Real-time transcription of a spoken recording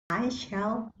I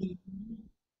shall be.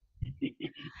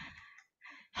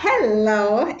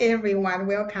 Hello, everyone.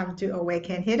 Welcome to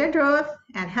Awaken Hidden Truth.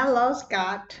 And hello,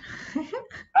 Scott.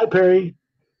 Hi, Perry.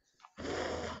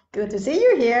 Good to see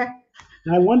you here.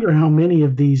 I wonder how many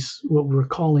of these, what we're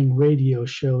calling radio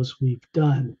shows, we've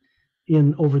done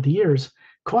in over the years.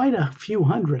 Quite a few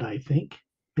hundred, I think,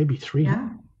 maybe 300, Yeah.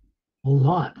 a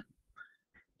lot.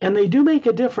 And they do make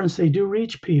a difference. They do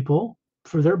reach people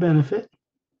for their benefit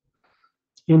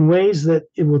in ways that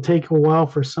it will take a while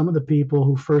for some of the people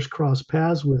who first cross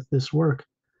paths with this work,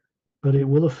 but it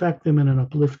will affect them in an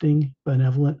uplifting,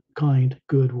 benevolent, kind,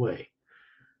 good way.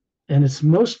 And it's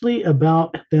mostly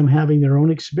about them having their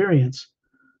own experience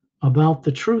about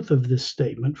the truth of this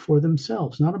statement for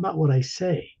themselves, not about what I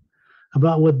say,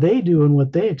 about what they do and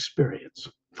what they experience.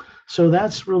 So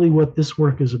that's really what this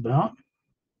work is about.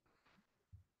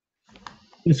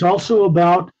 It's also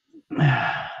about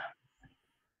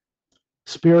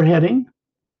spearheading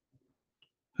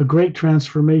a great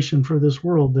transformation for this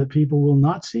world that people will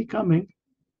not see coming.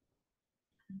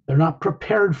 They're not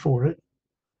prepared for it.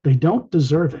 They don't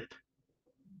deserve it.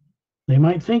 They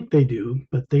might think they do,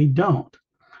 but they don't.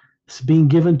 It's being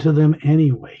given to them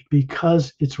anyway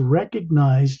because it's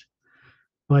recognized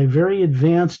by very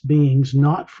advanced beings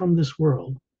not from this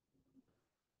world.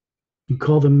 You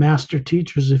call them master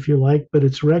teachers if you like, but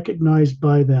it's recognized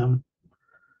by them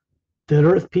that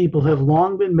Earth people have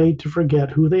long been made to forget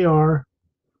who they are,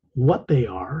 what they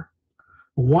are,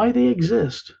 why they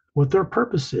exist, what their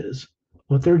purpose is,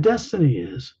 what their destiny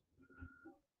is.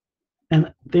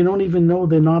 And they don't even know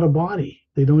they're not a body.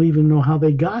 They don't even know how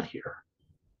they got here.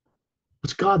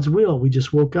 It's God's will. We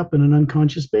just woke up in an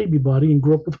unconscious baby body and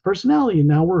grew up with a personality, and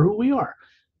now we're who we are.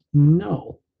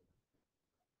 No,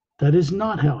 that is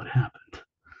not how it happened.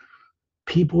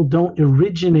 People don't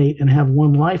originate and have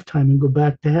one lifetime and go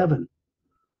back to heaven.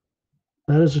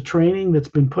 That is a training that's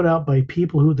been put out by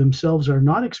people who themselves are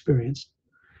not experienced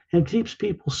and keeps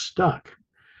people stuck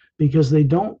because they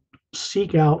don't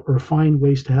seek out or find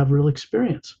ways to have real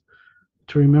experience,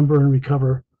 to remember and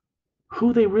recover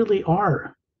who they really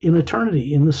are in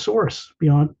eternity, in the source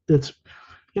beyond that's,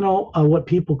 what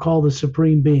people call the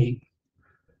supreme being.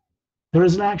 There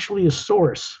isn't actually a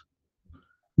source.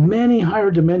 Many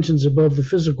higher dimensions above the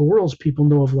physical worlds people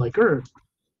know of, like Earth,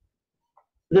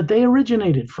 that they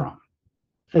originated from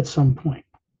at some point,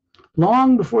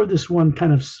 long before this one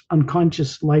kind of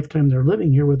unconscious lifetime they're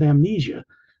living here with amnesia,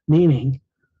 meaning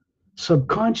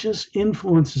subconscious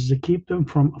influences that keep them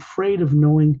from afraid of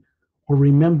knowing or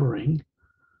remembering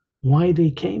why they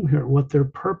came here, what their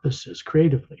purpose is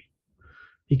creatively.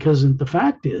 Because the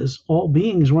fact is, all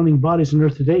beings running bodies on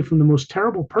Earth today, from the most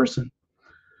terrible person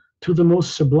to the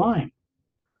most sublime,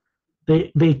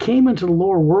 they came into the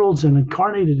lower worlds and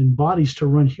incarnated in bodies to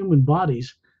run human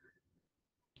bodies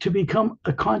to become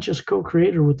a conscious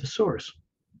co-creator with the source,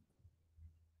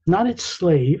 not its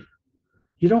slave.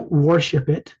 You don't worship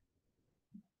it.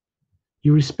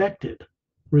 You respect it.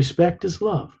 Respect is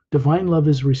love. Divine love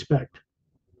is respect.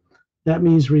 That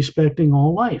means respecting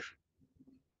all life.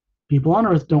 People on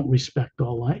Earth don't respect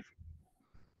all life.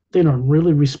 They don't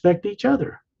really respect each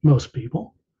other, most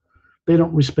people. They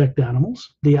don't respect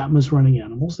animals, the atmos running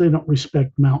animals. They don't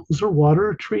respect mountains or water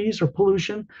or trees or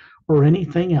pollution or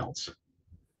anything else,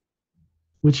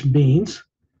 which means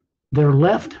they're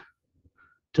left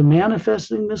to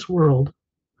manifesting this world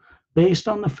based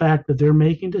on the fact that they're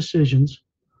making decisions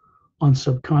on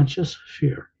subconscious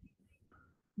fear.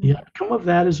 The outcome of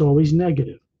that is always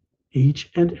negative,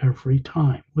 each and every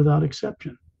time, without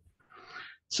exception.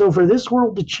 So, for this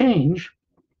world to change,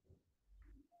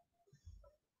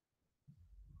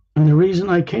 and the reason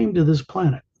I came to this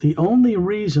planet, the only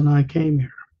reason I came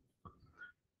here,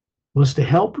 was to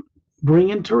help bring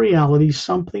into reality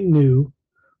something new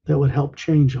that would help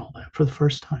change all that for the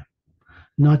first time.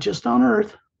 Not just on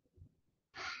Earth,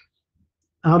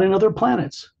 out in other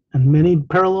planets and many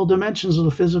parallel dimensions of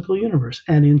the physical universe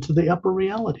and into the upper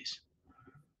realities,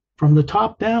 from the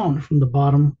top down, from the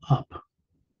bottom up.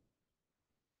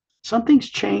 Something's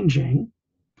changing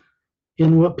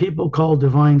in what people call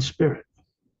divine spirit.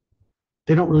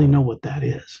 They don't really know what that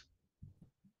is.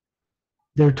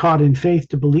 They're taught in faith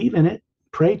to believe in it,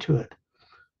 pray to it,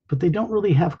 but they don't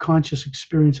really have conscious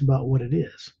experience about what it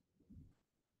is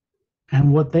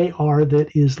and what they are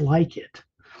that is like it.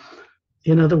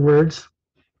 In other words,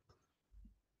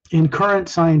 in current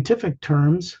scientific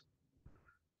terms,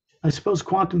 I suppose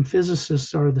quantum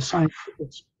physicists are the scientific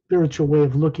spiritual way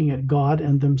of looking at God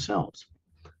and themselves,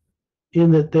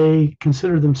 in that they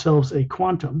consider themselves a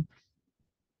quantum,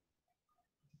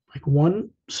 like one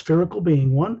spherical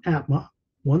being, one atma,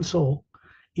 one soul,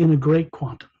 in a great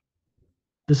quantum.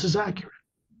 This is accurate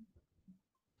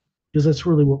because that's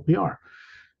really what we are.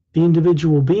 The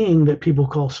individual being that people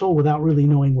call soul, without really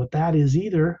knowing what that is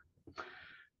either,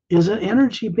 is an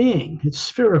energy being. It's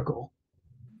spherical.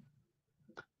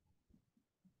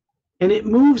 And it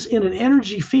moves in an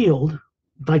energy field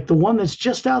like the one that's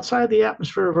just outside the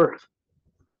atmosphere of Earth.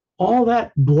 All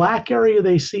that black area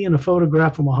they see in a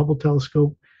photograph from a Hubble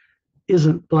telescope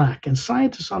isn't black. And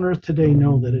scientists on Earth today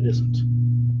know that it isn't.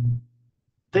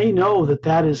 They know that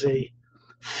that is a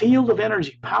field of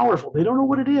energy, powerful. They don't know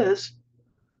what it is.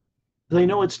 They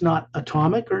know it's not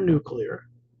atomic or nuclear.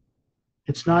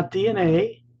 It's not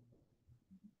DNA.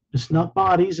 It's not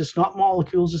bodies. It's not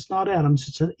molecules. It's not atoms.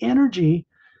 It's an energy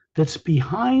that's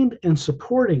behind and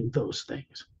supporting those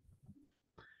things.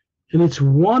 And it's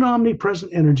one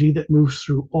omnipresent energy that moves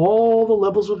through all the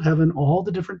levels of heaven, all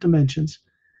the different dimensions,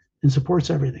 and supports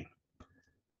everything.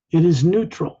 It is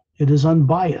neutral. It is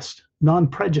unbiased,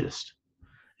 non-prejudiced.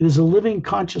 It is a living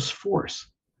conscious force.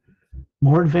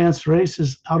 More advanced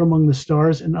races out among the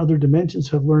stars and other dimensions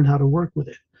have learned how to work with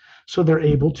it. So they're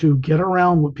able to get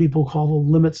around what people call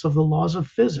the limits of the laws of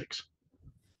physics.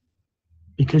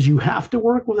 Because you have to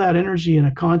work with that energy in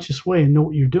a conscious way and know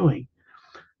what you're doing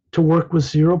to work with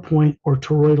 0 point or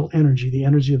toroidal energy, the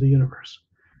energy of the universe.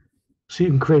 So you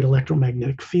can create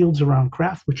electromagnetic fields around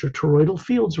craft, which are toroidal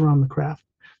fields around the craft,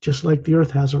 just like the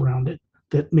Earth has around it,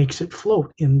 that makes it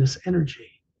float in this energy.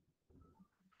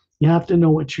 You have to know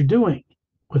what you're doing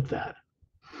with that.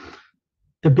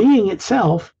 The being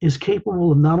itself is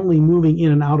capable of not only moving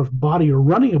in and out of body or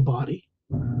running a body,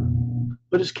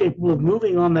 but is capable of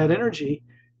moving on that energy,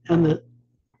 and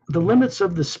the limits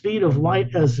of the speed of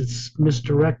light as it's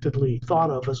misdirectedly thought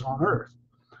of as on Earth,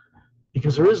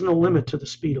 because there is no limit to the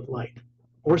speed of light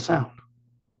or sound.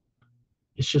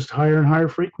 It's just higher and higher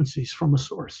frequencies from a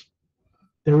source.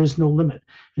 There is no limit.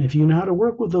 And if you know how to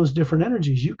work with those different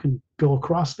energies, you can go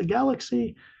across the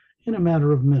galaxy in a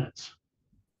matter of minutes.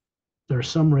 There are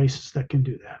some races that can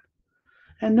do that.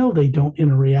 And no, they don't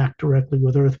interact directly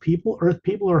with Earth people. Earth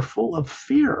people are full of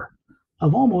fear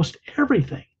of almost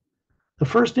everything. The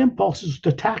first impulse is to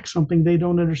attack something they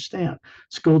don't understand.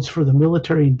 This goes for the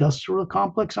military-industrial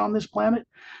complex on this planet,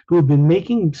 who have been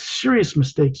making serious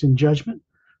mistakes in judgment,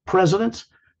 presidents,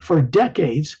 for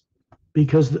decades,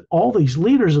 because all these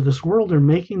leaders of this world are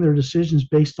making their decisions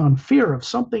based on fear of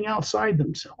something outside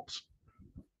themselves.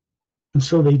 And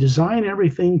so they design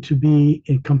everything to be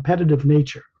in competitive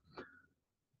nature.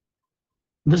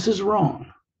 This is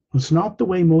wrong. It's not the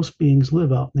way most beings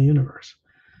live out in the universe.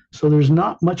 So there's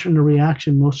not much in the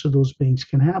reaction most of those beings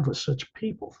can have with such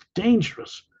people,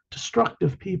 dangerous,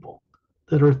 destructive people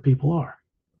that Earth people are.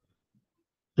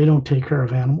 They don't take care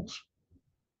of animals.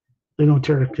 They don't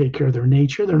take care of their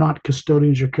nature. They're not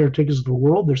custodians or caretakers of the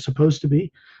world. They're supposed to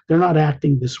be. They're not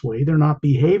acting this way. They're not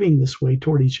behaving this way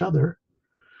toward each other.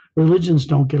 Religions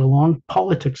don't get along.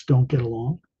 Politics don't get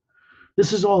along.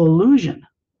 This is all illusion.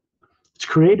 It's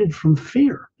created from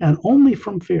fear, and only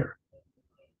from fear.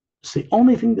 It's the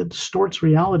only thing that distorts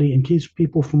reality and keeps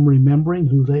people from remembering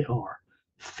who they are.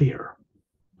 Fear.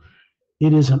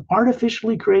 It is an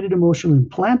artificially created emotion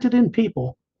implanted in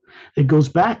people that goes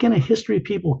back in a history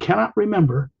people cannot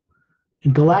remember,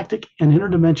 in galactic and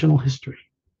interdimensional history.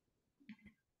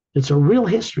 It's a real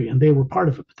history, and they were part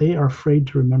of it, but they are afraid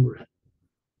to remember it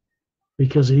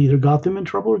because it either got them in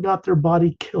trouble or got their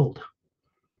body killed.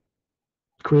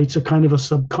 It creates a kind of a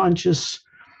subconscious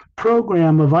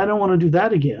program of, I don't want to do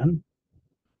that again,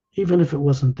 even if it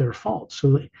wasn't their fault.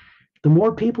 So the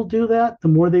more people do that, the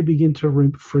more they begin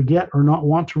to forget or not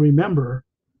want to remember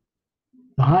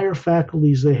the higher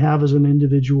faculties they have as an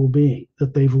individual being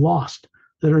that they've lost,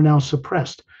 that are now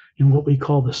suppressed in what we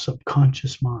call the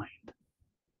subconscious mind.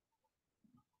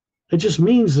 It just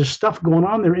means there's stuff going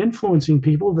on there influencing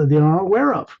people that they're not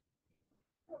aware of.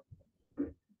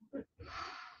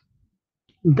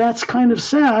 That's kind of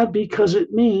sad because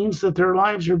it means that their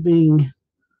lives are being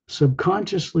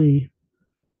subconsciously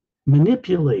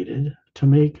manipulated to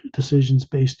make decisions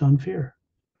based on fear,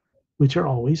 which are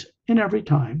always, in every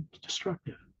time,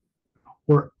 destructive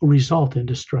or result in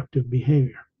destructive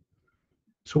behavior.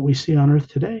 That's what we see on Earth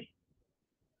today.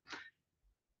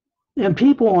 And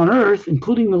people on Earth,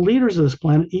 including the leaders of this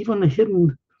planet, even the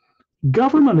hidden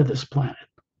government of this planet,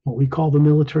 what we call the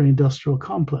military-industrial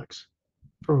complex,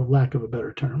 for lack of a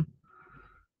better term,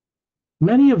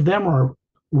 many of them are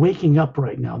waking up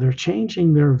right now. They're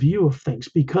changing their view of things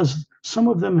because some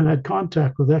of them have had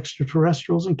contact with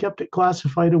extraterrestrials and kept it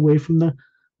classified away from the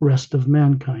rest of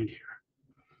mankind here.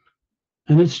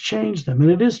 And it's changed them,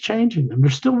 and it is changing them. They're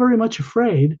still very much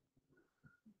afraid.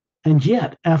 And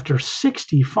yet, after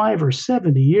 65 or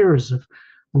 70 years of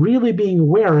really being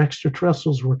aware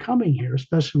extraterrestrials were coming here,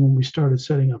 especially when we started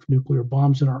setting off nuclear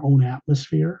bombs in our own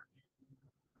atmosphere,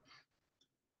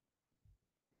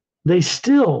 they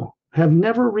still have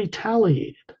never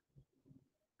retaliated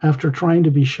after trying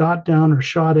to be shot down or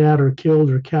shot at or killed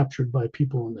or captured by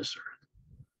people on this earth.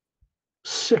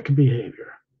 Sick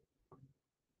behavior.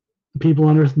 People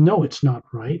on earth know it's not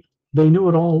right. They knew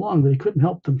it all along. They couldn't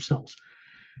help themselves.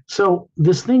 So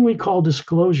this thing we call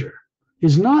disclosure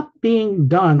is not being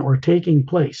done or taking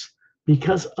place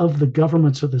because of the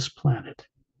governments of this planet.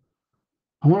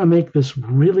 I want to make this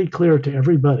really clear to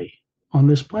everybody on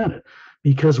this planet,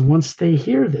 because once they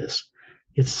hear this,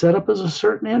 it's set up as a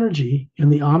certain energy in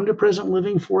the omnipresent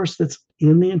living force that's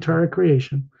in the entire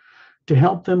creation to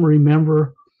help them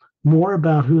remember more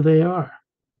about who they are.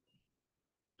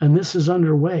 And this is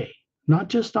underway, not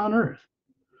just on Earth.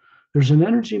 There's an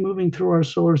energy moving through our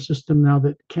solar system now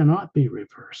that cannot be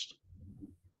reversed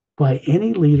by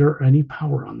any leader or any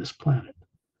power on this planet.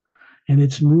 And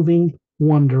it's moving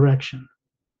one direction.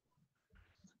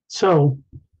 So,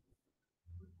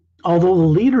 although the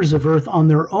leaders of Earth on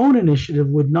their own initiative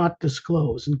would not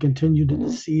disclose and continue to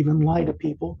deceive and lie to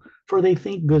people for they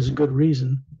think there's good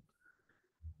reason,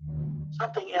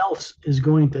 something else is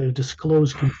going to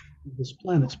disclose this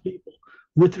planet's people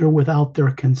with or without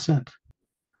their consent,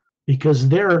 because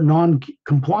their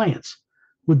non-compliance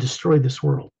would destroy this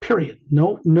world, period.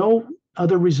 No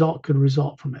other result could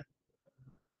result from it.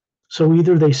 So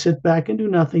either they sit back and do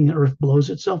nothing, the Earth blows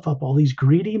itself up, all these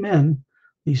greedy men,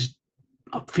 these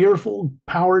fearful,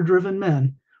 power-driven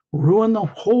men ruin the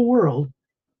whole world,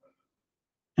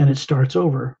 and it starts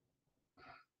over.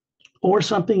 Or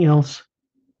something else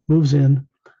moves in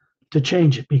to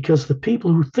change it, because the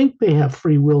people who think they have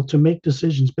free will to make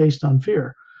decisions based on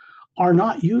fear are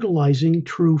not utilizing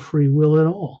true free will at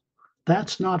all.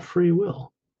 That's not free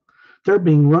will. They're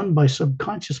being run by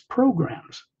subconscious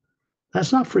programs.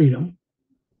 That's not freedom.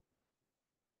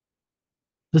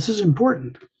 This is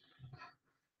important.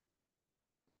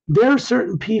 There are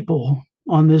certain people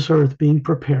on this earth being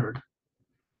prepared,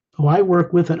 who I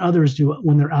work with and others do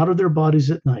when they're out of their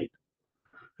bodies at night,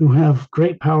 who have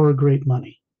great power, great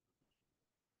money.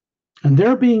 And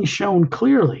they're being shown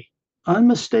clearly,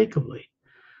 unmistakably,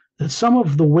 that some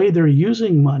of the way they're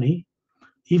using money,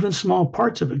 even small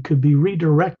parts of it, could be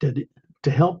redirected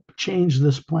to help change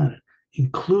this planet,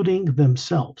 including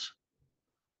themselves.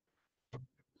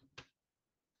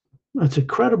 That's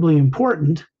incredibly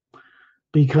important,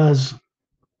 because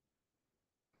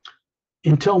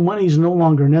until money is no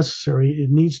longer necessary, it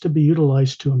needs to be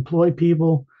utilized to employ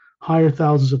people, hire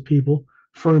thousands of people,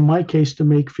 for, in my case, to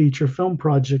make feature film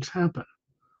projects happen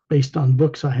based on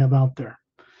books I have out there.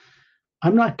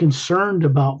 I'm not concerned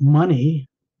about money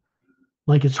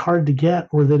like it's hard to get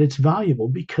or that it's valuable,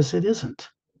 because it isn't.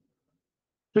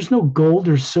 There's no gold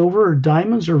or silver or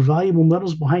diamonds or valuable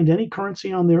metals behind any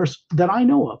currency on the earth that I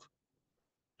know of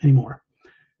anymore.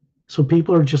 So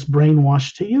people are just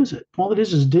brainwashed to use it. All it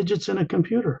is digits in a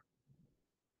computer.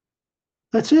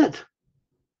 That's it.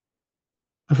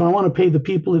 If I want to pay the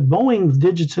people at Boeing with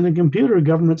digits in a computer,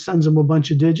 government sends them a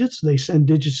bunch of digits. They send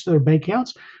digits to their bank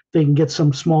accounts. They can get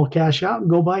some small cash out and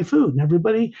go buy food, and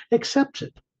everybody accepts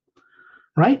it,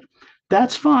 right?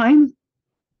 That's fine,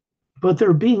 but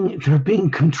they're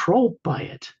being controlled by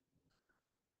it.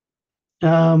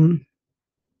 And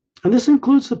this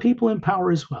includes the people in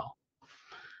power as well.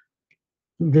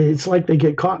 It's like they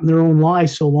get caught in their own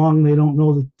lies so long they don't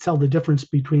know tell the difference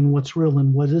between what's real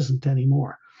and what isn't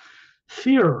anymore.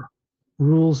 Fear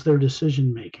rules their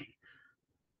decision making,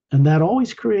 and that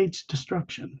always creates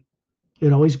destruction.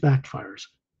 It always backfires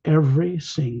every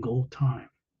single time,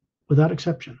 without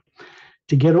exception.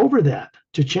 To get over that,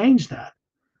 to change that,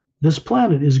 this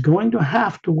planet is going to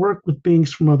have to work with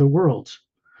beings from other worlds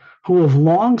who have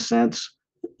long since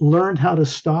learned how to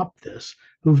stop this,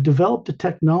 who've developed a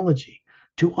technology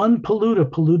to unpollute a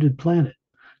polluted planet,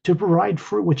 to provide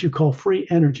what you call free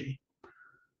energy,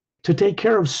 to take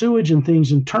care of sewage and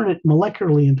things and turn it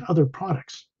molecularly into other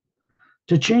products,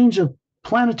 to change a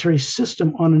planetary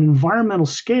system on an environmental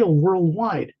scale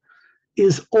worldwide,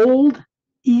 is old,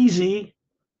 easy,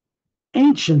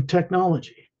 ancient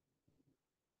technology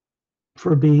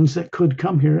for beings that could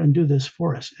come here and do this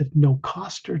for us at no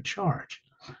cost or charge.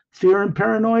 Fear and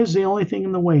paranoia is the only thing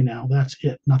in the way now. That's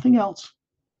it. Nothing else.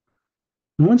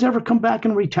 No one's ever come back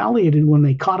and retaliated when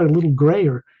they caught a little gray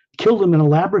or killed him in a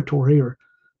laboratory or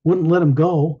wouldn't let him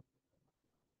go.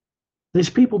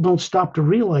 These people don't stop to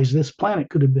realize this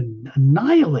planet could have been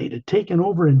annihilated, taken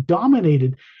over, and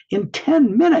dominated in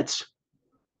 10 minutes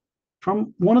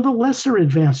from one of the lesser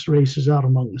advanced races out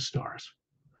among the stars.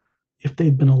 if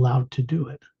they've been allowed to do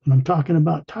it. And I'm talking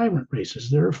about tyrant races.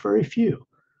 There are very few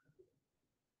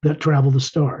that travel the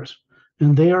stars,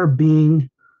 and they are being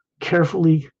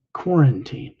carefully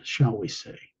quarantined, shall we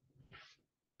say.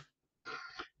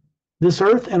 This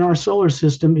Earth and our solar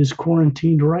system is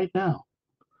quarantined right now.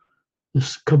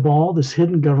 This cabal, this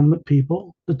hidden government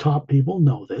people, the top people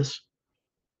know this.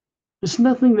 There's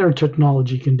nothing their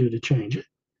technology can do to change it.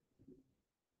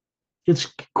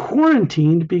 It's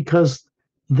quarantined because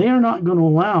they are not going to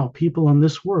allow people on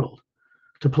this world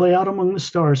to play out among the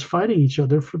stars, fighting each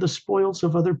other for the spoils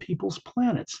of other people's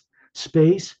planets.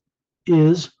 Space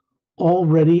is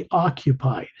already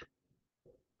occupied,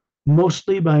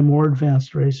 mostly by more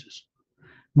advanced races.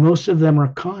 Most of them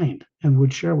are kind and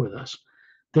would share with us.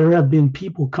 There have been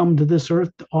people come to this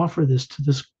earth to offer this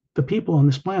to the people on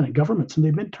this planet, governments, and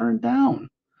they've been turned down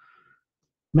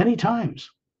many times.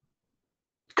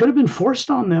 It could have been forced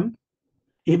on them.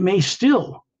 It may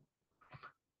still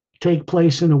take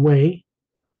place in a way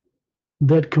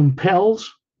that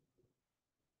compels,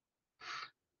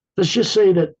 let's just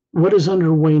say that what is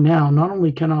underway now not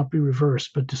only cannot be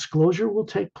reversed, but disclosure will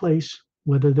take place,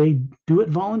 whether they do it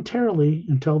voluntarily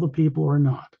and tell the people or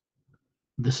not.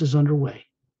 This is underway.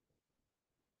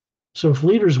 So if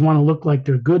leaders want to look like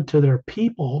they're good to their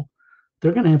people,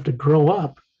 they're going to have to grow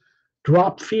up,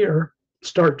 drop fear,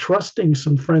 start trusting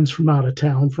some friends from out of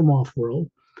town, from off-world,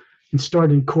 and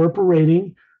start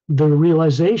incorporating the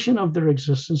realization of their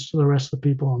existence to the rest of the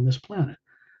people on this planet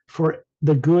for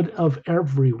the good of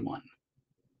everyone.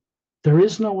 There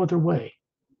is no other way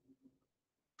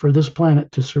for this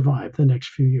planet to survive the next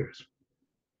few years.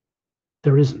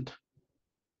 There isn't.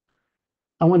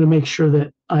 I want to make sure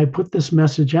that I put this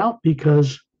message out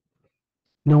because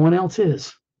no one else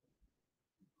is.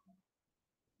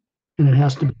 And it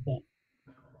has to be done.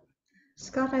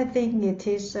 Scott, I think it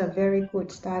is a very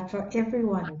good start for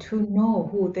everyone to know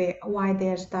why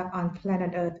they're stuck on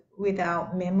planet Earth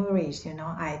without memories.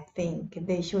 I think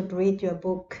they should read your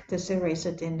book, The Series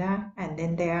Agenda, and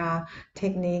then there are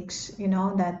techniques,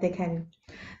 that they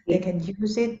can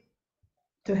use it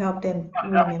to help them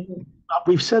remember.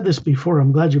 We've said this before.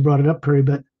 I'm glad you brought it up, Perry,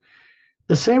 but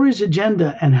the Series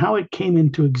Agenda and how it came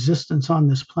into existence on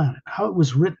this planet, how it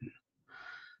was written.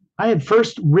 I had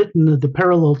first written the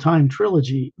Parallel Time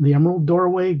trilogy, The Emerald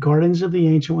Doorway, Guardians of the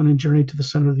Ancient One, and Journey to the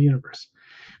Center of the Universe.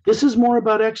 This is more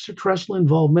about extraterrestrial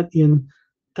involvement in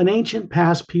an ancient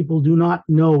past people do not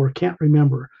know or can't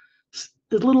remember.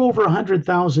 A little over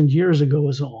 100,000 years ago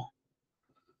is all.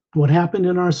 What happened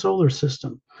in our solar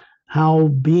system, how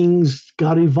beings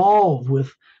got evolved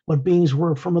with what beings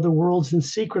were from other worlds in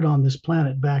secret on this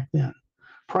planet back then,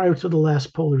 prior to the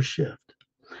last polar shift.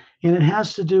 And it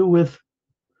has to do with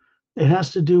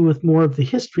more of the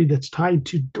history that's tied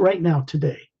to right now,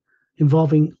 today,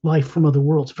 involving life from other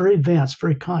worlds. Very advanced,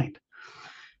 very kind.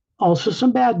 Also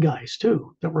some bad guys,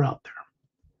 too, that were out there.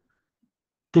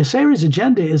 The series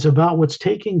agenda is about what's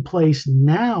taking place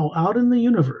now out in the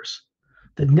universe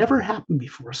that never happened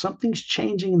before. Something's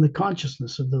changing in the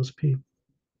consciousness of those people.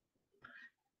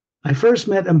 I first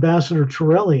met Ambassador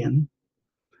Trellian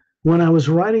when I was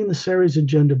writing the series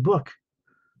agenda book,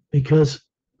 because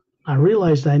I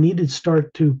realized I needed to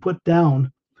start to put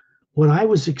down what I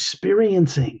was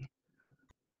experiencing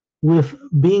with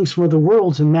beings from other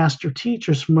worlds and master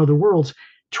teachers from other worlds,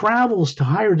 travels to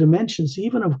higher dimensions,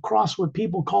 even across what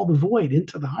people call the void,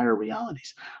 into the higher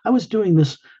realities. I was doing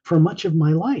this for much of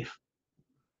my life.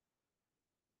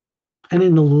 And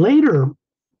in the later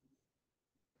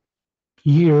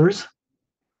years,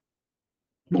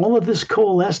 all of this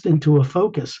coalesced into a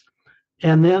focus.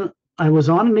 And then I was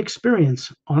on an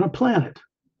experience on a planet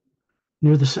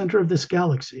near the center of this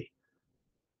galaxy,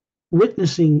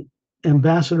 witnessing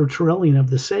Ambassador Trellian of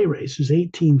the Say race, who's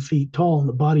 18 feet tall, and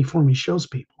the body form he shows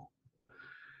people,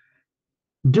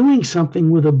 doing something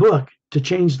with a book to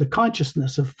change the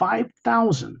consciousness of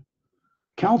 5,000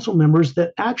 council members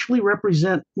that actually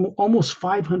represent almost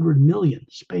 500 million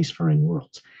spacefaring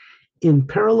worlds in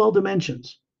parallel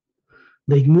dimensions.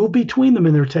 They move between them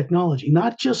in their technology,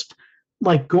 not just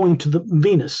like going to the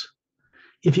Venus.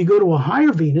 If you go to a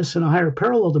higher Venus in a higher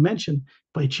parallel dimension,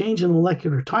 by changing the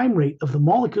molecular time rate of the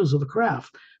molecules of the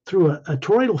craft through a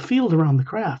toroidal field around the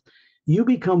craft, you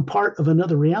become part of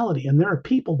another reality, and there are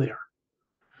people there.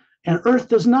 And Earth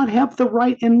does not have the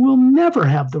right, and will never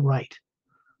have the right,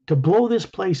 to blow this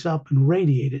place up and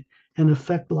radiate it and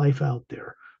affect life out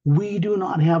there. We do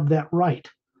not have that right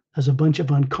as a bunch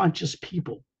of unconscious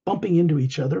people bumping into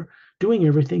each other, doing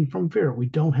everything from fear. We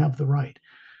don't have the right.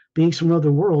 Beings from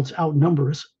other worlds outnumber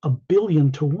us 1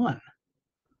 billion to 1.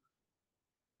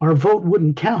 Our vote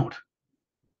wouldn't count.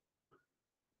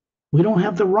 We don't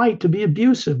have the right to be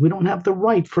abusive. We don't have the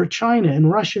right for China and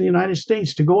Russia and the United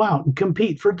States to go out and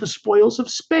compete for the spoils of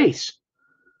space.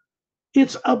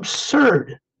 It's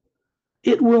absurd.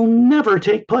 It will never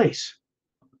take place.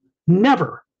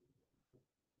 Never.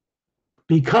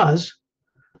 Because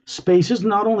space is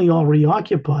not only already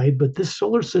occupied, but this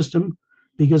solar system,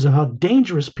 because of how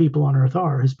dangerous people on Earth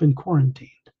are, has been quarantined.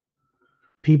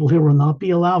 People here will not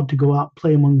be allowed to go out and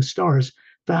play among the stars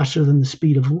faster than the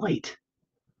speed of light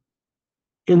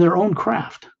in their own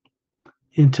craft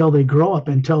until they grow up,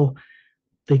 until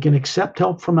they can accept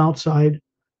help from outside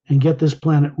and get this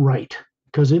planet right.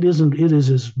 Because it is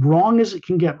as wrong as it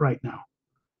can get right now.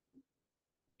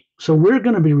 So we're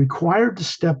going to be required to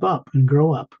step up and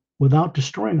grow up without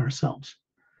destroying ourselves.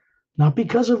 Not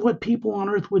because of what people on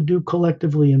Earth would do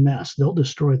collectively in mass. They'll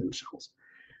destroy themselves.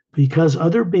 Because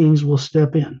other beings will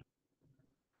step in.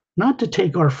 Not to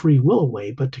take our free will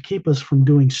away, but to keep us from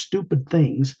doing stupid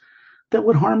things that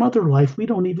would harm other life we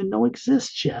don't even know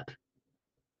exists yet.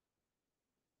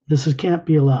 This can't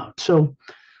be allowed. So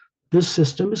this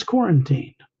system is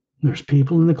quarantined. There's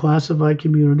people in the classified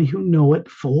community who know it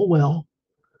full well.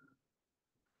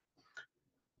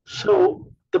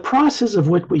 So the process of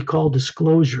what we call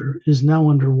disclosure is now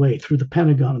underway through the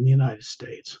Pentagon in the United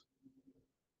States.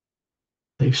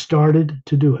 They've started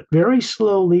to do it very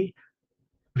slowly,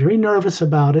 very nervous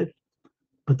about it,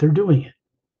 but they're doing it.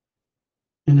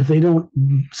 And if they don't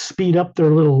speed up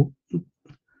their little,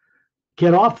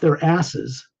 get off their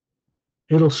asses,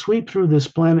 it'll sweep through this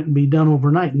planet and be done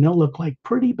overnight. And they'll look like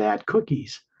pretty bad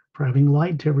cookies for having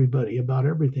lied to everybody about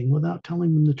everything without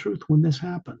telling them the truth when this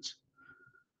happens.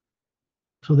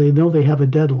 So they know they have a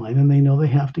deadline and they know they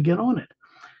have to get on it.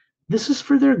 This is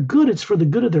for their good. It's for the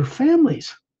good of their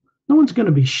families. No one's going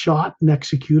to be shot and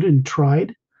executed and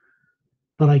tried.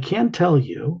 But I can tell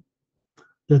you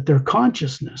that their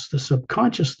consciousness, the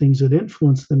subconscious things that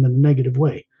influence them in a negative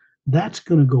way, that's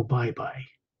going to go bye-bye.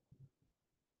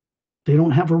 They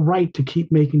don't have a right to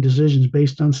keep making decisions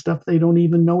based on stuff they don't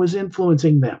even know is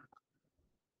influencing them.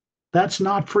 That's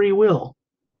not free will.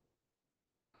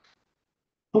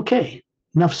 Okay,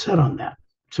 enough said on that.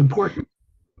 It's important.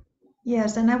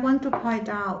 Yes, and I want to point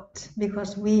out,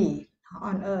 because we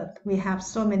on Earth, we have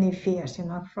so many fears,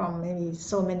 from maybe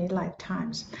so many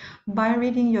lifetimes. By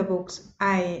reading your books,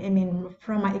 I mean,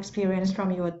 from my experience from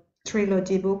your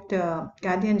trilogy book, The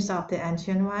Guardians of the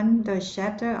Ancient One, The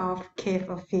Shatter of Cave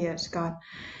of Fears, God,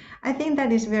 I think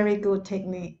that is very good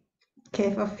technique,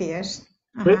 Cave of Fears.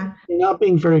 But not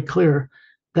being very clear,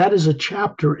 that is a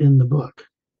chapter in the book.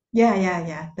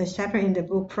 Yeah. The chapter in the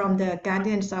book from The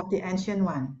Guardians of the Ancient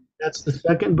One. That's the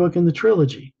second book in the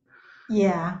trilogy.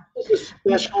 Yeah. It's a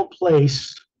special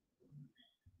place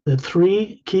that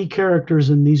three key characters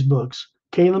in these books,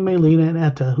 Kayla, Melina, and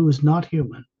Etta, who is not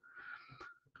human,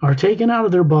 are taken out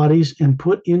of their bodies and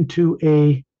put into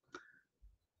a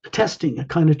testing, a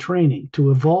kind of training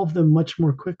to evolve them much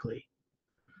more quickly.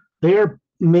 They are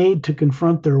made to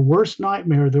confront their worst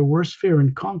nightmare, their worst fear,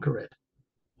 and conquer it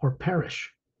or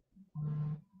perish.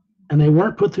 And they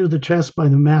weren't put through the test by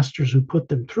the masters who put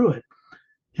them through it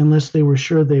unless they were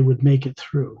sure they would make it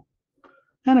through.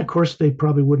 And of course, they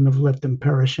probably wouldn't have let them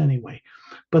perish anyway.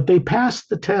 But they passed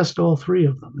the test, all three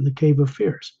of them, in the Cave of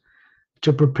Fears,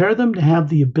 to prepare them to have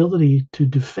the ability to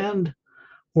defend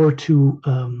or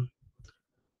to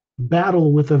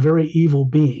battle with a very evil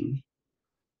being.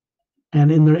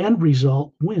 And in their end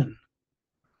result, win.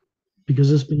 Because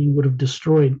this being would have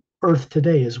destroyed Earth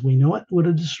today as we know it, would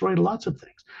have destroyed lots of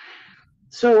things.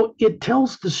 So it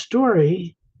tells the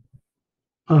story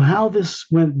of how this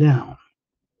went down,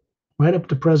 right up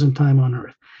to present time on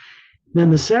Earth. Then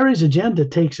the series agenda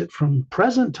takes it from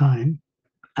present time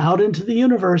out into the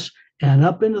universe and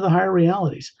up into the higher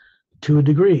realities to a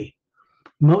degree.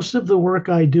 Most of the work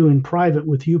I do in private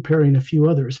with you, Perry, and a few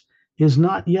others is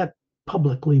not yet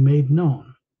publicly made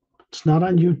known. It's not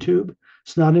on YouTube.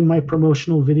 It's not in my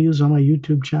promotional videos on my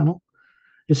YouTube channel.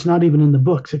 It's not even in the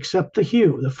books, except the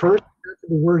the first of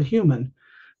the word human.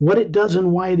 What it does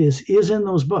and why it is in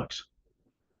those books,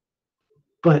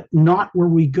 but not where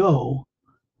we go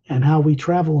and how we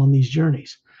travel on these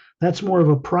journeys. That's more of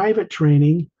a private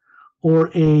training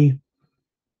or a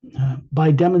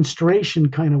by demonstration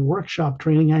kind of workshop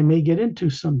training I may get into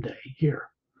someday here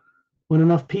when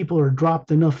enough people are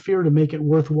dropped enough fear to make it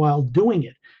worthwhile doing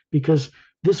it, because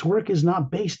this work is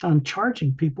not based on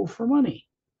charging people for money.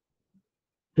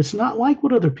 It's not like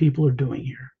what other people are doing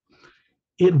here.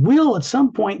 It will at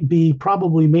some point be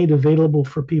probably made available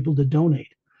for people to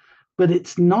donate, but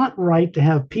it's not right to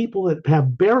have people that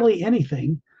have barely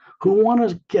anything who want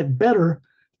to get better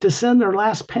to send their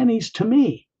last pennies to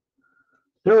me.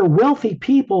 There are wealthy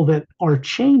people that are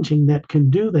changing that can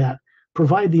do that,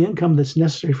 provide the income that's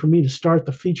necessary for me to start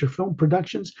the feature film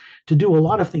productions, to do a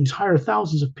lot of things, hire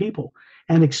thousands of people,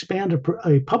 and expand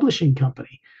a publishing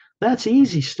company. That's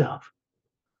easy stuff.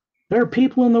 There are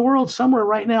people in the world somewhere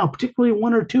right now, particularly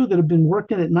one or two that have been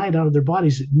working at night out of their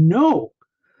bodies that know.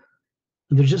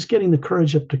 They're just getting the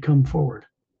courage up to come forward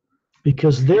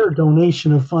because their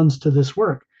donation of funds to this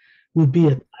work would be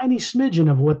a tiny smidgen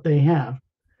of what they have.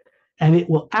 And it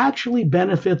will actually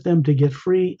benefit them to get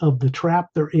free of the trap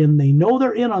they're in. They know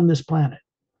they're in on this planet.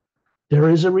 There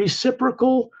is a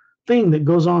reciprocal thing that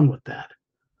goes on with that.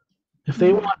 If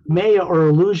they want Maya or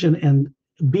illusion and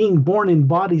being born in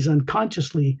bodies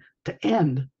unconsciously to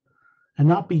end and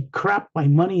not be crapped by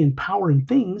money and power and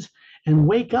things and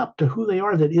wake up to who they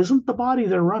are that isn't the body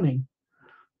they're running,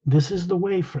 this is the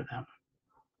way for them.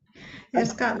 Yes,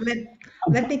 Scott,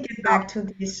 let me get back to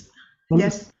this.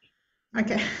 Yes.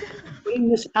 Okay. Putting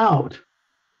this out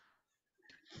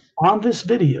on this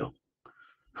video.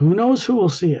 Who knows who will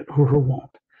see it or who won't.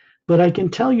 But I can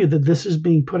tell you that this is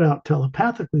being put out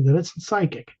telepathically, that it's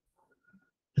psychic.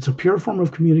 It's a pure form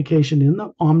of communication in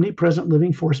the omnipresent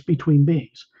living force between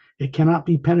beings. It cannot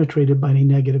be penetrated by any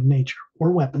negative nature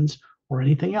or weapons or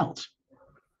anything else.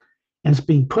 And it's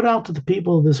being put out to the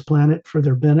people of this planet for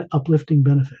their uplifting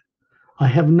benefit. I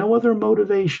have no other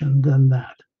motivation than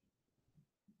that.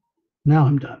 Now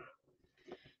I'm done.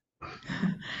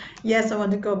 Yes, I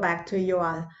want to go back to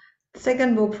your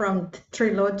second book from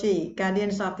trilogy,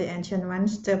 Guardians of the Ancient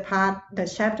Ones,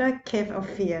 the chapter Cave of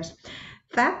Fears.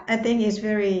 That I think is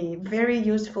very, very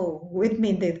useful with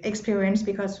me, the experience,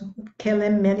 because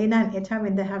Kelem, Melina, and Etta,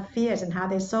 when they have fears and how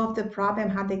they solve the problem,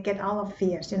 how they get out of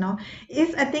fears,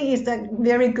 I think it's a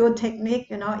very good technique,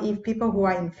 if people who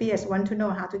are in fears want to know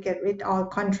how to get rid or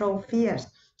control fears,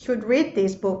 should read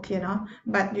this book,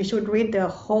 but you should read the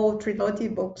whole trilogy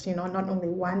books, not only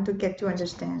one, to get to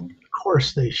understand. Of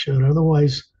course they should,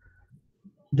 otherwise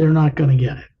they're not going to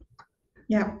get it.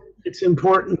 Yeah. It's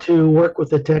important to work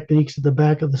with the techniques at the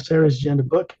back of the Sarah's Agenda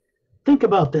book. Think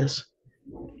about this.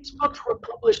 These books were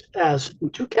published as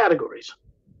in two categories,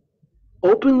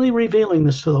 openly revealing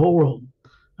this to the whole world.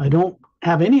 I don't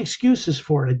have any excuses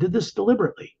for it. I did this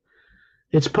deliberately.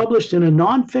 It's published in a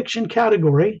nonfiction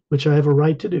category, which I have a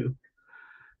right to do.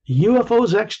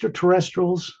 UFOs,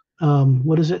 extraterrestrials,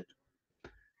 what is it?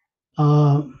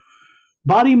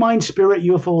 Body, mind, spirit,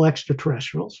 UFO,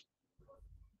 extraterrestrials.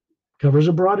 Covers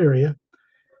a broad area.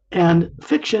 And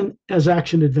fiction as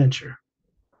action adventure,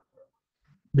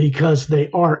 because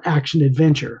they are action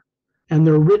adventure. And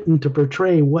they're written to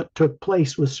portray what took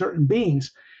place with certain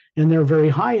beings, and they're very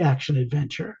high action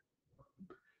adventure.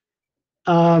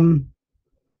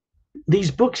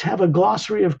 These books have a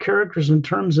glossary of characters and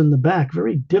terms in the back,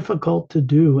 very difficult to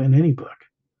do in any book.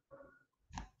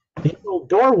 The Emerald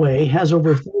Doorway has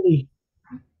over 30,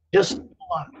 the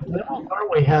Emerald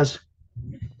Doorway has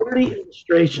 30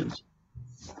 illustrations,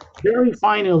 very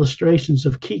fine illustrations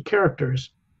of key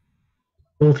characters,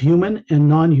 both human and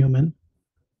non-human,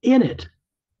 in it,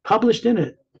 published in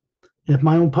it. If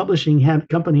my own publishing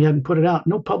company hadn't put it out,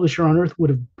 no publisher on earth would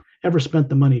have ever spent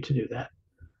the money to do that,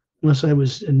 unless I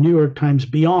was a New York Times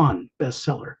Beyond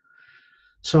bestseller.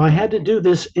 So I had to do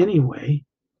this anyway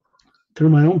through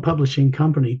my own publishing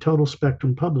company, Total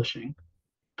Spectrum Publishing.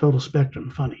 Total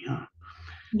Spectrum, funny, huh?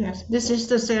 Yes, this is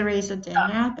the series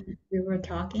agenda that we were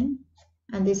talking,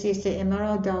 and this is the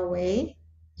Emerald Doorway,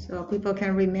 so people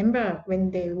can remember when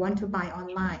they want to buy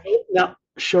online. Now,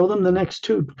 show them the next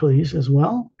two, please, as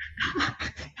well.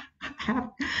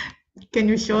 Can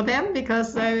you show them?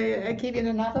 Because I keep in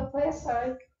another place.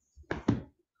 Sorry.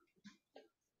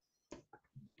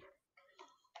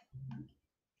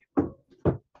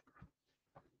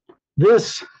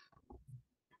 This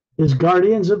is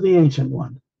Guardians of the Ancient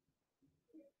One.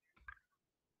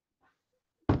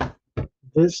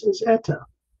 This is Etta.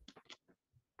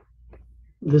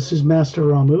 This is Master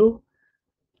Ramu,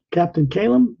 Captain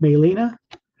Kalem, Melina,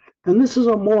 and this is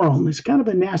a Moron. It's kind of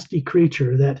a nasty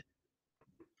creature that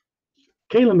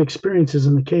Kalem experiences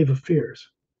in the Cave of Fears.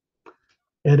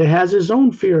 And it has his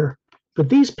own fear, but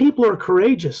these people are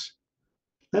courageous.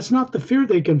 That's not the fear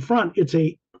they confront. It's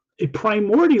a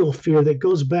primordial fear that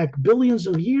goes back billions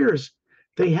of years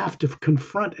they have to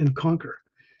confront and conquer.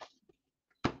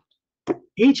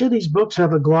 Each of these books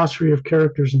have a glossary of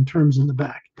characters and terms in the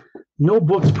back. No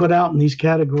books put out in these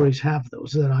categories have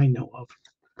those that I know of.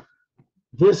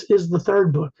 This is the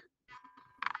third book,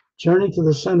 Journey to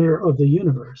the Center of the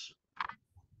Universe.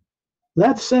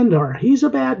 That's Sendar. He's a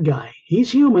bad guy.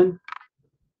 He's human.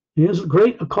 He has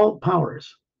great occult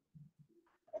powers.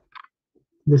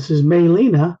 This is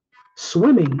Melina,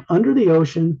 swimming under the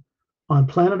ocean on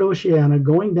planet Oceania,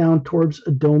 going down towards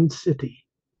a domed city.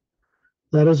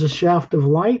 That is a shaft of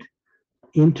light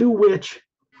into which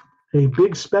a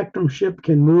big spectrum ship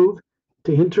can move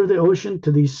to enter the ocean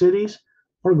to these cities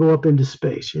or go up into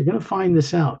space. You're going to find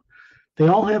this out. They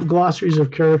all have glossaries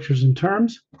of characters and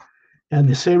terms, and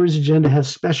the Savior's Agenda has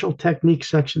special technique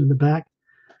section in the back,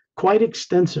 quite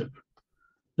extensive.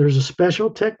 There's a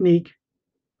special technique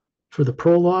for the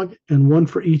prologue and one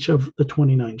for each of the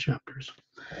 29 chapters.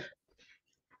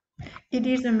 It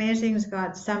is amazing,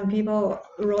 Scott. Some people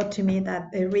wrote to me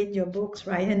that they read your books,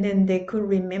 right? And then they could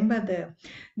remember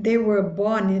they were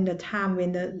born in the time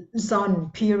when the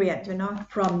Zon period,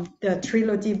 from the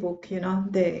trilogy book,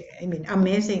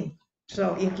 amazing.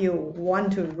 So if you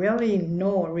want to really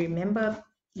remember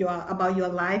about your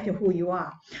life, who you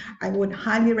are, I would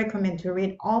highly recommend to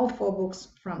read all 4 books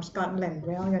from Scott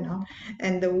Landrell,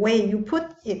 and the way you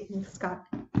put it, Scott,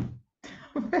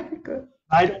 very good.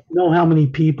 I don't know how many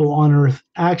people on earth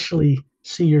actually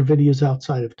see your videos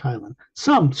outside of Thailand.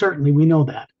 Some, certainly, we know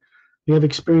that. We have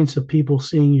experience of people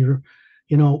seeing your,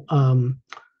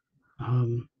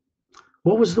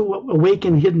 what was the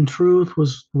Awaken Hidden Truth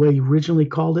was the way you originally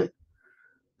called it.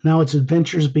 Now it's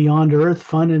Adventures Beyond Earth,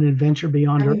 Fun and Adventure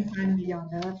Beyond Earth. Fun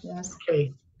Beyond Earth, yes.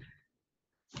 Okay.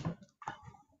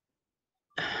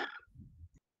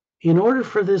 In order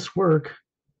for this work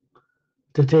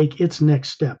to take its next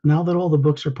step, now that all the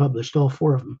books are published, all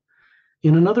 4 of them,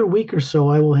 in another week or so,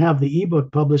 I will have the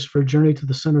ebook published for Journey to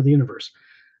the Center of the Universe.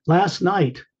 Last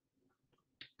night,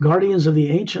 Guardians of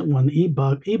the Ancient One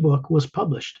ebook was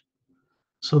published.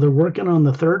 So they're working on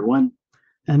the 3rd one,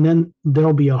 and then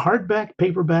there'll be a hardback,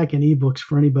 paperback, and ebooks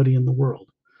for anybody in the world.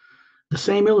 The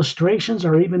same illustrations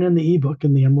are even in the ebook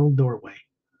in the Emerald Doorway.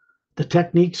 The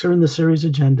techniques are in the series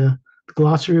agenda. The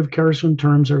glossary of characters and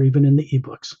terms are even in the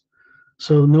ebooks.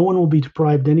 So no one will be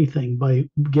deprived anything by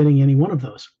getting any one of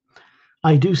those.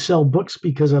 I do sell books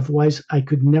because otherwise I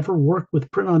could never work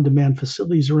with print-on-demand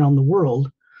facilities around the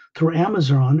world through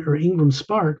Amazon or Ingram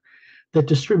Spark that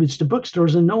distributes to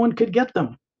bookstores, and no one could get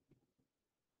them.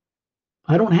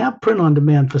 I don't have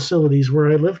print-on-demand facilities where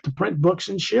I live to print books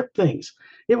and ship things.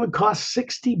 It would cost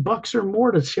 $60 or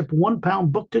more to ship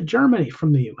 1-pound book to Germany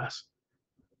from the US.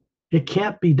 It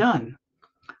can't be done.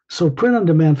 So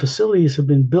print-on-demand facilities have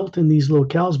been built in these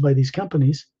locales by these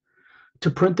companies to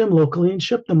print them locally and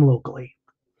ship them locally.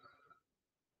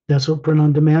 That's what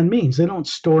print-on-demand means. They don't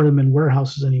store them in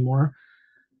warehouses anymore.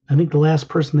 I think the last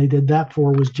person they did that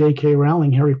for was J.K.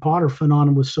 Rowling. Harry Potter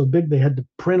phenomenon was so big they had to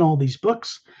print all these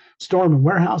books, store them in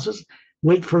warehouses,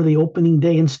 wait for the opening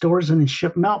day in stores, and then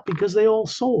ship them out because they all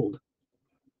sold.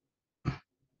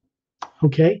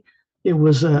 Okay? It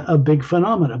was a big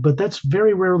phenomenon, but that's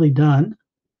very rarely done.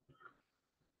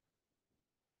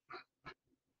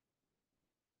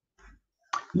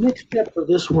 Next step for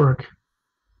this work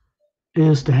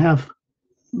is to have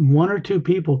 1 or 2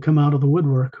 people come out of the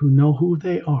woodwork who know who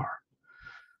they are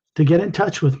to get in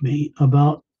touch with me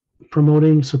about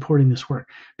promoting, supporting this work.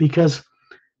 Because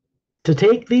to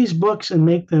take these books and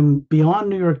make them beyond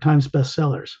New York Times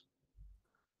bestsellers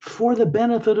for the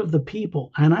benefit of the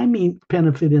people, and I mean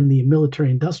benefit in the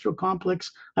military-industrial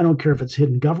complex, I don't care if it's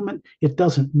hidden government, it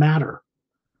doesn't matter.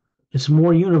 It's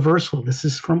more universal. This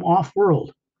is from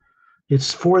off-world.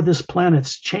 It's for this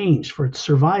planet's change, for its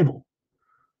survival.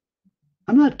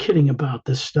 I'm not kidding about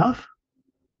this stuff.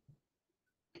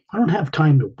 I don't have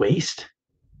time to waste.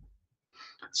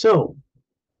 So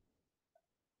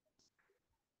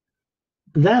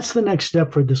that's the next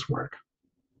step for this work,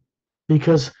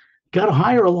 because you got to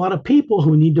hire a lot of people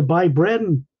who need to buy bread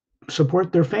and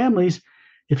support their families.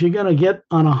 If you're going to get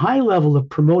on a high level of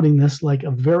promoting this, like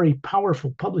a very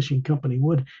powerful publishing company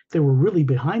would, if they were really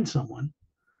behind someone,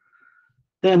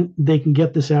 then they can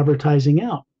get this advertising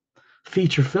out.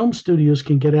 Feature film studios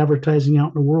can get advertising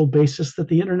out on a world basis that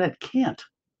the internet can't.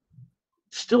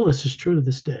 Still, this is true to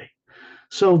this day.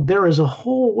 So there is a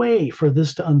whole way for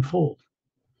this to unfold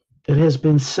that has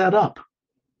been set up,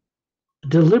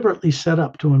 deliberately set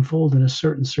up to unfold in a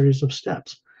certain series of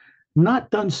steps.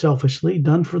 Not done selfishly,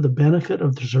 done for the benefit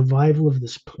of the survival of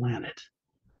this planet.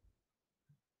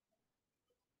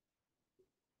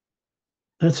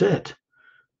 That's it.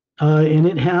 And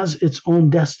it has its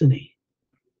own destiny.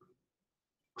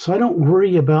 So I don't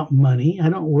worry about money. I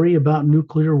don't worry about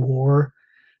nuclear war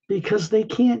because they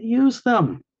can't use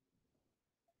them.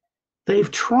 They've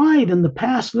tried in the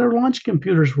past, and their launch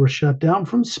computers were shut down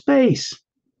from space.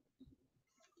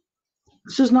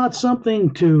 This is not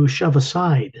something to shove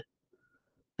aside.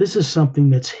 This is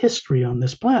something that's history on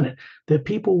this planet that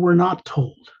people were not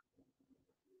told.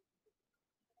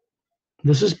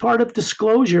 This is part of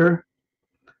disclosure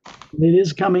It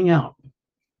is coming out.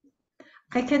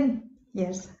 I can,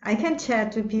 yes, I can share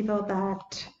to people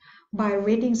that by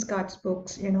reading Scott's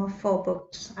books, 4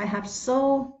 books, I have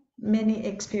so many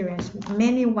experience,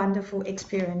 many wonderful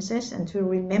experiences, and to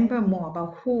remember more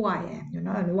about who I am,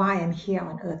 and why I'm here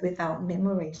on earth without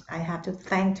memories. I have to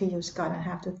thank to you, Scott. I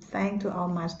have to thank to our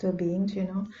master beings,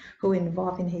 who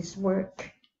involved in his work.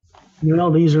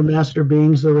 These are master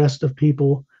beings. The rest of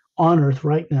people on earth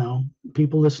right now,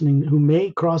 people listening who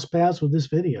may cross paths with this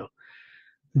video,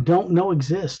 don't know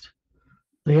exist.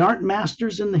 They aren't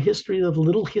masters in the history of the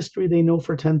little history they know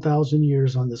for 10,000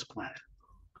 years on this planet.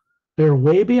 They're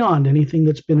way beyond anything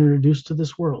that's been introduced to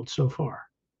this world so far.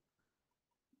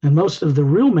 And most of the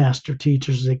real master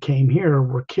teachers that came here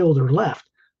were killed or left,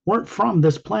 weren't from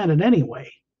this planet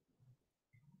anyway.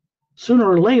 Sooner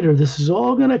or later, this is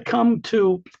all going to come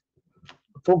to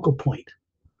a focal point.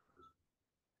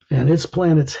 And its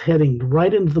planet's heading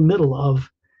right into the middle of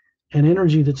an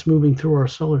energy that's moving through our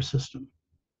solar system.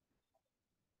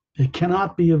 It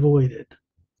cannot be avoided.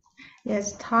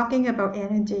 Yes, talking about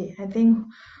energy, I think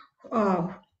uh,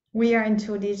 we are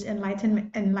into this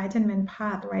enlightenment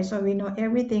path, right? So we know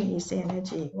everything is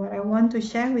energy. What I want to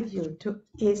share with you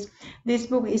is this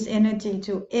book is energy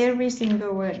to every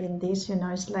single word in this.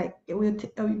 It's like it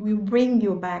will bring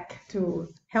you back to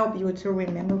help you to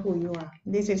remember who you are.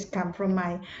 This is come from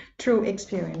my true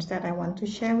experience that I want to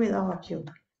share with all of you.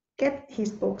 Get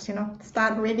his books,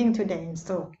 start reading today, and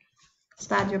so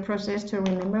start your process to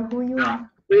remember who you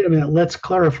are. Wait a minute, let's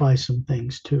clarify some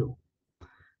things too.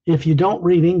 If you don't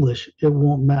read English, it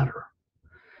won't matter.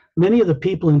 Many of the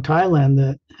people in Thailand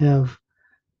that have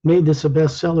made this a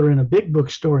bestseller in a big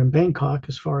bookstore in Bangkok,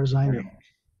 as far as I know,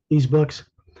 these books,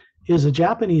 is a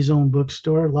Japanese-owned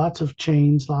bookstore, lots of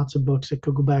chains, lots of books that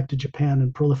could go back to Japan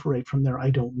and proliferate from there.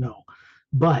 I don't know.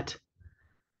 But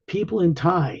people in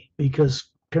Thai,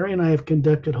 because Perry and I have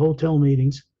conducted hotel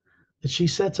meetings that she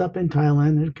sets up in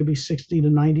Thailand. It could be 60 to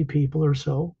 90 people or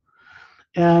so.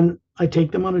 And I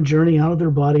take them on a journey out of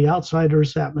their body, outside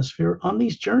Earth's atmosphere on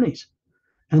these journeys.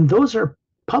 And those are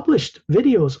published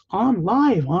videos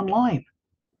online.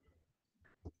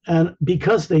 And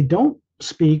because they don't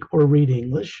speak or read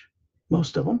English,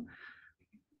 most of them,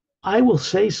 I will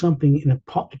say something in a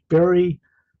very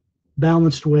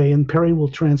balanced way, and Perry will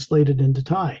translate it into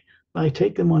Thai. I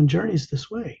take them on journeys this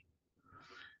way.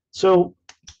 So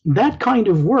that kind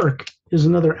of work is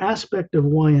another aspect of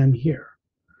why I'm here.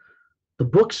 The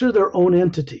books are their own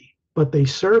entity, but they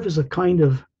serve as a kind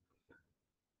of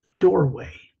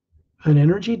doorway, an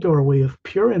energy doorway of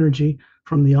pure energy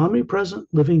from the omnipresent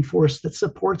living force that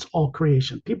supports all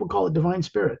creation. People call it divine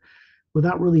spirit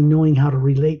without really knowing how to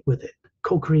relate with it,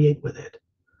 co-create with it,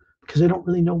 because they don't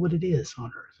really know what it is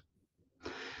on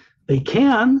Earth.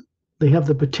 They have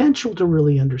the potential to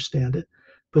really understand it,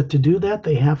 but to do that,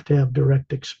 they have to have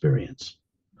direct experience.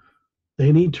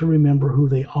 They need to remember who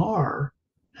they are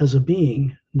as a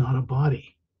being, not a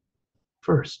body,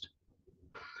 first.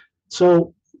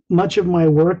 So much of my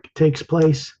work takes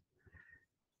place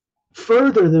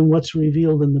further than what's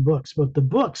revealed in the books, but the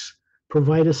books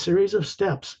provide a series of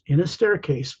steps in a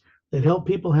staircase that help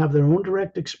people have their own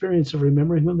direct experience of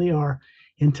remembering who they are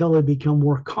until they become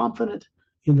more confident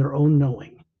in their own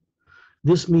knowing.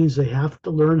 This means they have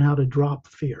to learn how to drop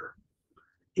fear.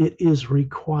 It is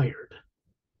required.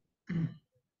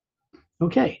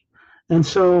 Okay. And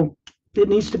so it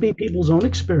needs to be people's own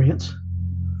experience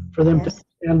for them to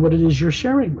understand what it is you're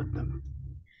sharing with them.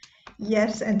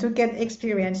 Yes, and to get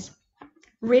experience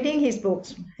reading his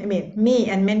books. I mean, me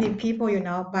and many people,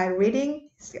 by reading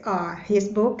his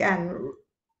book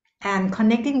and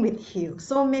connecting with you.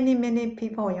 So many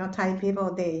people, Thai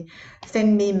people, they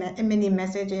send me many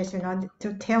messages,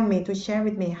 to tell me, to share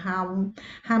with me how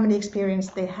many experience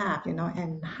they have,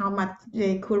 and how much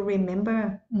they could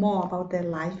remember more about their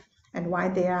life and why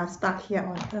they are stuck here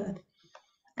on earth.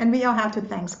 And we all have to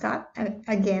thank Scott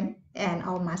again and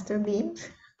our master beings.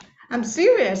 I'm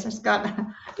serious, Scott.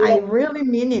 I really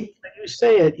mean it. When you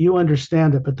say it, you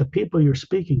understand it, but the people you're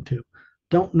speaking to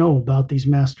don't know about these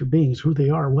master beings, who they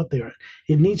are, what they are.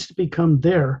 It needs to become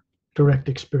their direct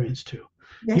experience too.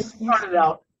 Yes, you started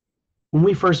out when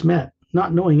we first met,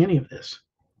 not knowing any of this.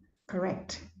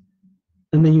 Correct.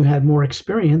 And then you had more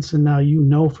experience, and now you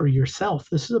know for yourself.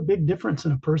 This is a big difference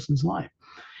in a person's life.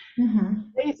 Mm-hmm.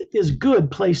 Faith is a good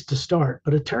place to start,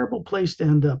 but a terrible place to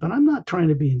end up. And I'm not trying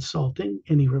to be insulting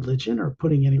any religion or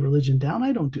putting any religion down.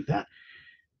 I don't do that.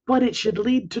 But it should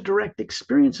lead to direct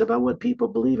experience about what people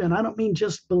believe in. I don't mean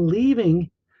just believing,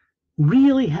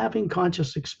 really having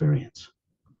conscious experience.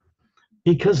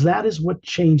 Because that is what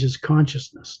changes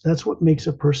consciousness. That's what makes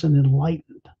a person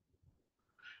enlightened.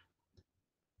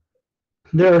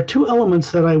 There are two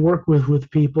elements that I work with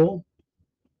people.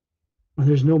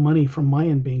 There's no money from my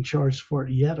end being charged for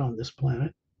it yet on this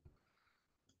planet.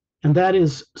 And that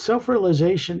is,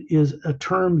 self-realization is a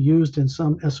term used in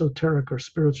some esoteric or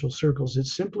spiritual circles. It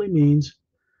simply means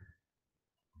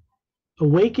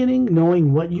awakening,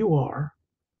 knowing what you are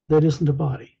that isn't a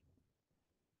body.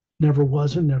 Never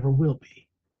was and never will be.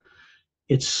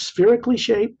 It's spherically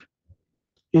shaped.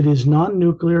 It is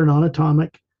non-nuclear,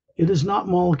 non-atomic. It is not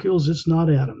molecules. It's not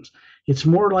atoms. It's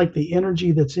more like the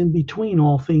energy that's in between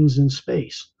all things in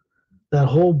space. That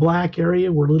whole black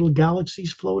area where little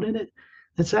galaxies float in it,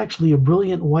 that's actually a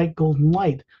brilliant white golden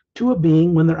light to a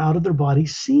being when they're out of their body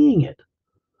seeing it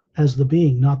as the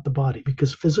being, not the body,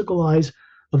 because physical eyes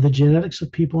of the genetics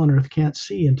of people on Earth can't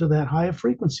see into that high of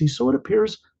frequency, so it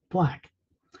appears black.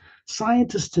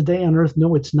 Scientists today on Earth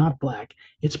know it's not black.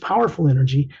 It's powerful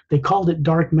energy. They called it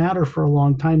dark matter for a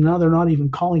long time. Now they're not even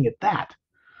calling it that.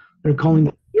 They're calling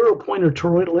it zero-point or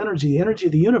toroidal energy, the energy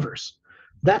of the universe.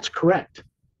 That's correct.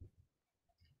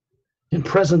 In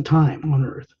present time on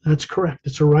Earth, that's correct.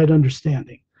 It's a right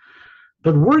understanding.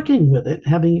 But working with it,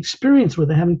 having experience with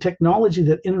it, having technology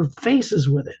that interfaces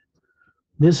with it,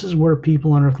 this is where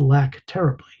people on Earth lack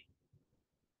terribly,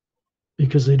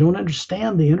 because they don't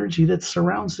understand the energy that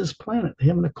surrounds this planet. They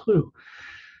haven't a clue.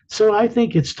 So I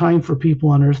think it's time for people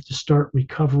on Earth to start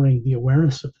recovering the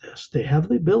awareness of this. They have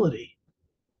the ability.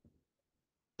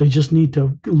 They just need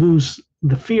to lose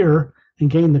the fear and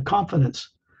gain the confidence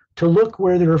to look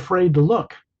where they're afraid to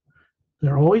look.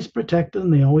 They're always protected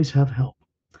and they always have help.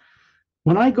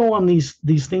 When I go on these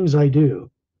things I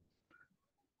do,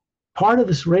 part of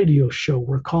this radio show,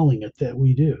 we're calling it, that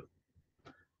we do,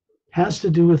 has to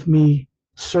do with me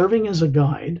serving as a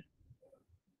guide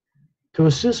to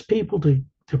assist people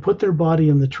to put their body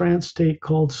in the trance state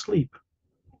called sleep.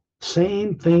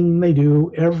 Same thing they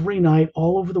do every night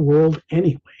all over the world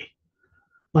anyway,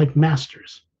 like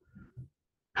masters.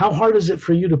 How hard is it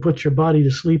for you to put your body to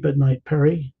sleep at night,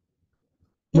 Perry?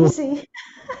 Easy.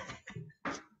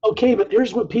 Okay, but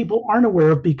here's what people aren't aware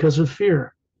of because of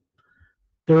fear.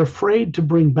 They're afraid to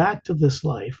bring back to this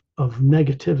life of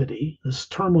negativity, this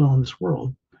turmoil in this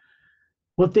world,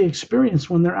 what they experience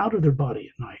when they're out of their body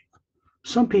at night.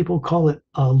 Some people call it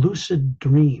a lucid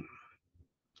dream.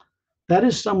 That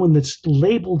is someone that's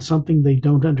labeled something they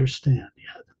don't understand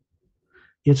yet.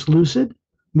 It's lucid,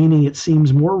 meaning it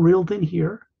seems more real than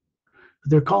here.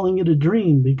 They're calling it a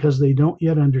dream because they don't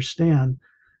yet understand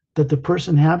that the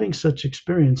person having such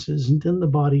experiences isn't in the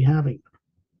body having them.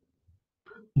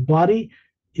 The body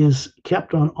is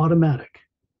kept on automatic.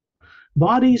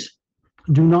 Bodies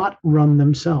do not run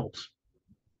themselves.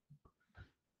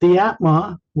 The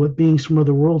Atma, what beings from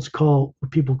other worlds call,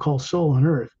 what people call soul on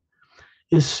Earth,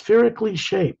 is spherically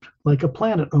shaped like a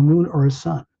planet, a moon, or a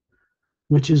sun,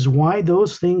 which is why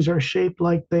those things are shaped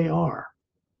like they are,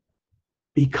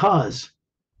 because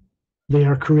they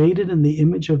are created in the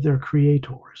image of their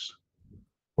creators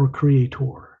or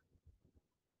creator.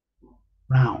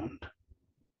 Round.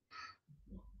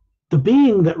 The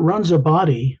being that runs a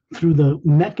body through the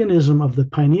mechanism of the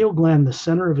pineal gland, the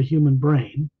center of a human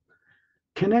brain,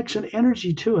 connects an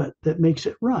energy to it that makes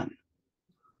it run.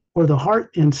 Or the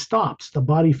heart and stops, the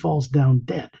body falls down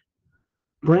dead.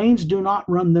 Brains do not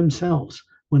run themselves.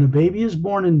 When a baby is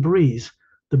born and breathes,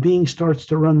 the being starts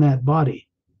to run that body.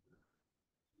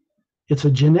 It's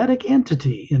a genetic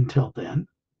entity until then.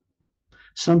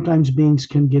 Sometimes beings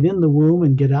can get in the womb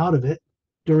and get out of it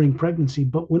during pregnancy,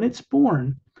 but when it's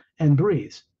born and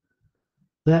breathes,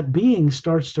 that being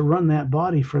starts to run that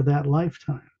body for that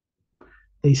lifetime.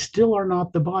 They still are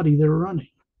not the body they're running.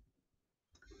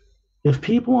 If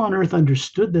people on Earth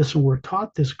understood this and were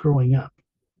taught this growing up,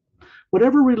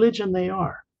 whatever religion they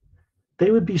are,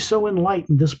 they would be so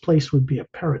enlightened this place would be a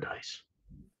paradise.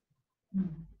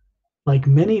 Like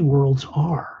many worlds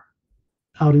are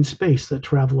out in space that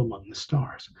travel among the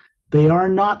stars. They are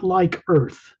not like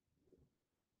Earth.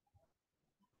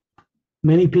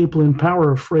 Many people in power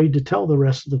are afraid to tell the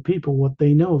rest of the people what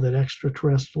they know, that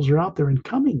extraterrestrials are out there and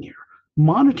coming here,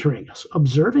 monitoring us,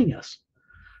 observing us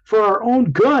for our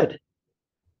own good.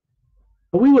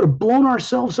 But we would have blown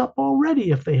ourselves up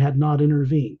already if they had not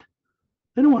intervened.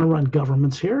 They don't want to run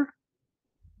governments here.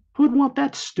 Who would want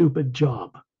that stupid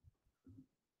job?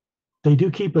 They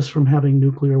do keep us from having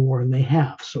nuclear war, and they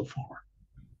have so far.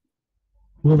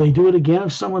 Will they do it again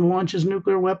if someone launches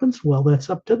nuclear weapons? Well, that's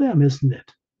up to them, isn't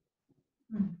it?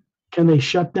 Can they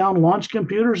shut down launch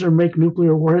computers or make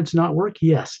nuclear warheads not work?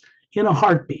 Yes, in a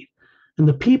heartbeat. And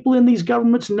the people in these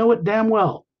governments know it damn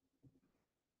well.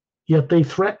 Yet they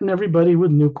threaten everybody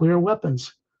with nuclear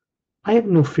weapons. I have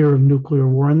no fear of nuclear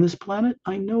war on this planet.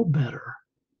 I know better.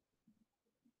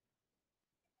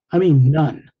 I mean,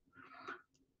 none,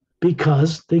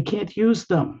 because they can't use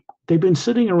them. They've been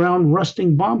sitting around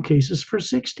rusting bomb cases for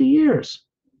 60 years.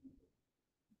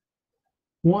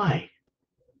 Why?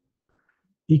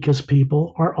 Because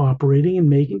people are operating and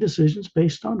making decisions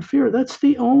based on fear. That's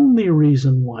the only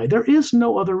reason why. There is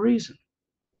no other reason.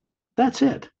 That's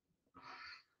it.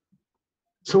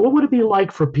 So, what would it be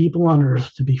like for people on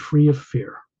earth to be free of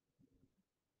fear?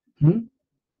 Hmm?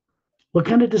 What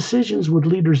kind of decisions would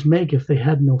leaders make if they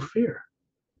had no fear?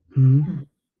 Hmm?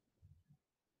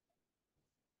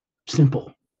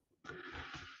 Simple.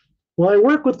 Well, I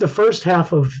work with the first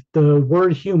half of the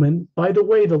word human. By the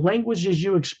way, the languages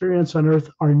you experience on Earth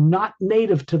are not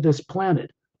native to this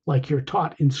planet, like you're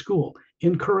taught in school,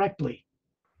 incorrectly.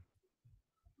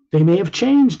 They may have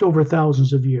changed over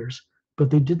thousands of years, but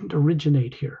they didn't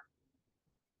originate here.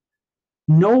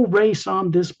 No race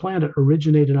on this planet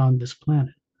originated on this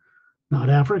planet. Not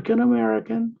African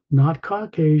American, not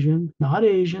Caucasian, not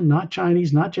Asian, not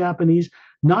Chinese, not Japanese,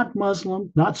 not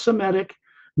Muslim, not Semitic,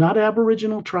 not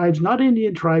Aboriginal tribes, not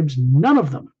Indian tribes, none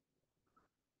of them.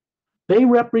 They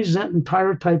represent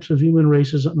entire types of human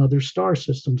races and other star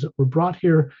systems that were brought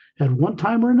here at one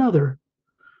time or another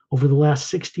over the last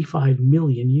 65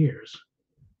 million years.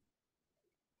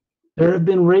 There have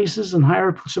been races and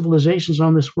higher civilizations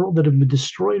on this world that have been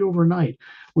destroyed overnight.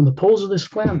 When the poles of this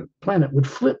planet would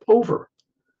flip over,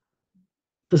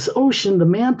 this ocean, the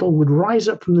mantle would rise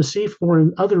up from the seafloor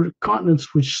and other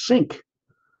continents would sink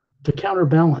to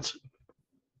counterbalance.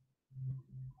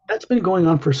 That's been going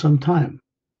on for some time.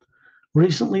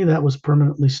 Recently, that was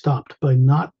permanently stopped, but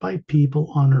not by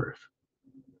people on Earth.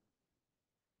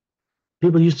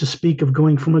 People used to speak of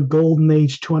going from a golden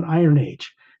age to an iron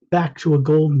age, back to a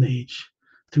golden age,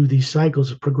 through these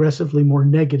cycles of progressively more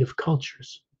negative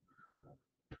cultures.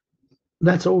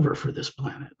 That's over for this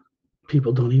planet.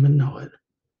 People don't even know it.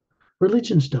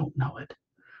 Religions don't know it.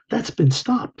 That's been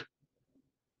stopped.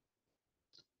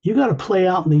 You got to play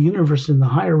out in the universe in the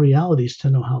higher realities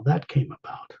to know how that came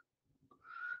about.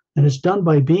 And it's done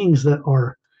by beings that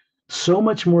are so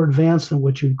much more advanced than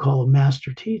what you'd call a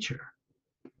master teacher.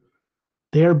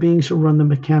 They are beings who run the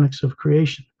mechanics of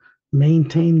creation,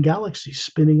 maintain galaxies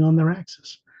spinning on their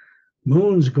axis,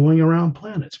 moons going around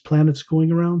planets, planets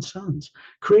going around suns,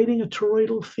 creating a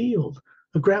toroidal field,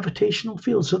 a gravitational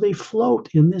field, so they float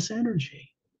in this energy,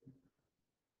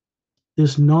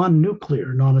 this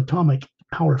non-nuclear, non-atomic,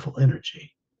 powerful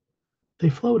energy. They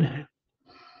float in it.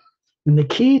 And the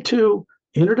key to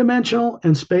interdimensional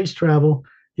and space travel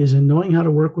is in knowing how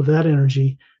to work with that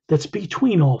energy that's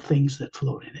between all things that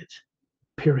float in it.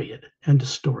 Period. End of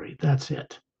story. That's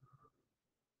it.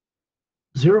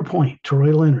 0 point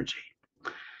toroidal energy.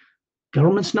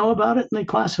 Governments know about it and they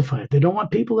classify it. They don't want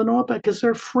people to know about it because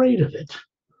they're afraid of it.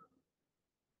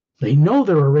 They know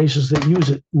there are races that use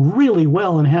it really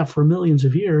well and have for millions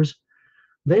of years.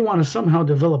 They want to somehow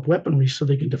develop weaponry so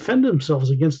they can defend themselves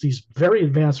against these very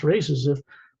advanced races if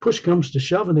push comes to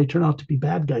shove and they turn out to be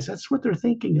bad guys. That's what their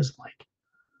thinking is like.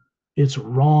 It's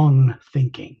wrong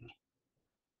thinking.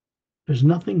 There's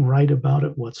nothing right about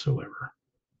it whatsoever.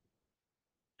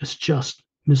 It's just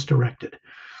misdirected.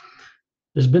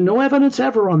 There's been no evidence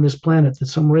ever on this planet that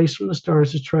some race from the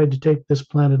stars has tried to take this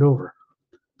planet over.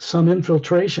 Some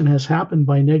infiltration has happened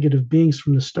by negative beings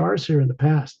from the stars here in the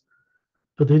past,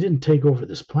 but they didn't take over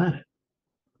this planet.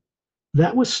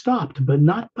 That was stopped, but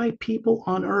not by people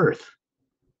on Earth.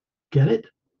 Get it?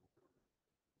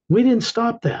 We didn't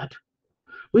stop that.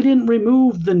 We didn't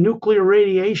remove the nuclear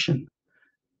radiation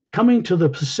coming to the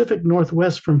Pacific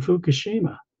Northwest from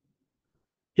Fukushima.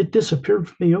 It disappeared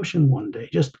from the ocean one day,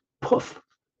 just poof,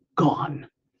 gone.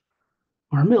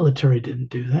 Our military didn't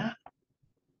do that.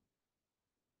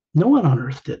 No one on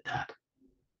Earth did that.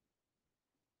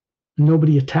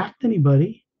 Nobody attacked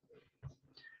anybody.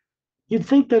 You'd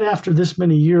think that after this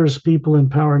many years, people in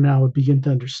power now would begin to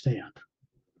understand.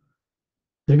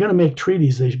 They're going to make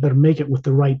treaties. They better make it with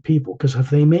the right people, because if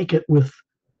they make it with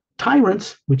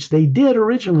tyrants, which they did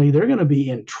originally, they're going to be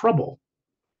in trouble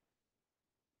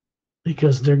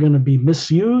because they're going to be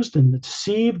misused and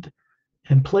deceived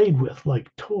and played with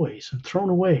like toys and thrown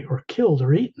away or killed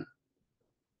or eaten.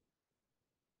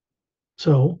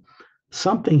 So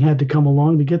something had to come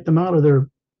along to get them out of their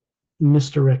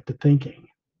misdirected thinking,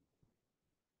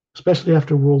 especially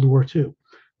after World War II.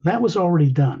 That was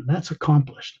already done. That's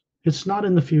accomplished. It's not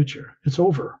in the future. It's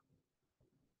over.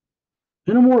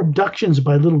 There are no more abductions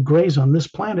by little grays on this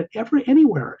planet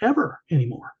anywhere, ever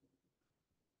anymore.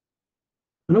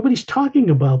 Nobody's talking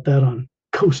about that on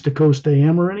Coast to Coast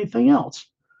AM or anything else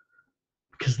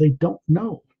because they don't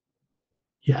know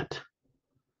yet.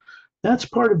 That's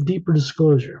part of deeper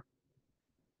disclosure.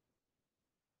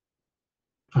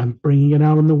 I'm bringing it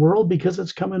out in the world because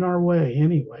it's coming our way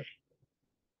anyway.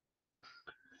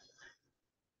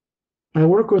 I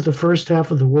work with the first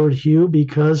half of the word hue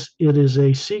because it is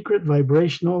a secret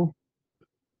vibrational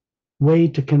way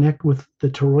to connect with the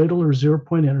toroidal or 0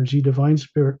 point energy, divine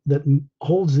spirit that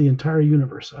holds the entire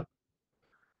universe up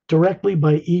directly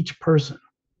by each person.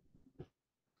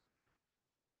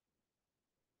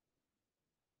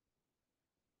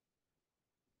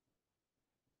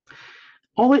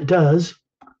 All it does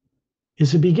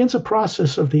is it begins a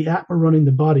process of the Atma running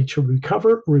the body to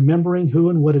recover, remembering who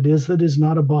and what it is that is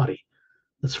not a body.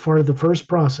 That's part of the first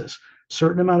process.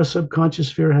 Certain amount of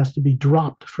subconscious fear has to be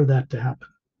dropped for that to happen.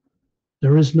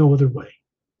 There is no other way.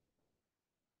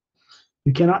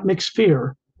 You cannot mix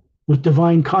fear with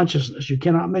divine consciousness. You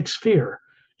cannot mix fear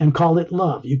and call it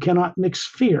love. You cannot mix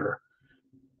fear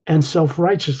and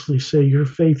self-righteously say your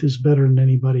faith is better than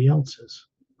anybody else's.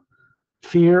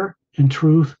 Fear and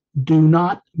truth do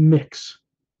not mix,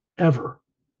 ever.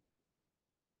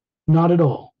 Not at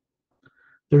all.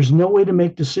 There's no way to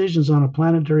make decisions on a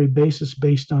planetary basis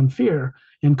based on fear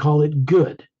and call it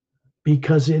good,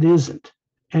 because it isn't,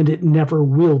 and it never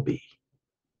will be.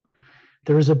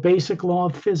 There is a basic law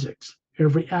of physics.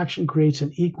 Every action creates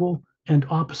an equal and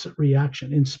opposite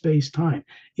reaction in space-time,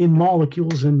 in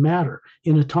molecules and matter,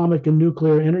 in atomic and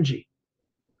nuclear energy.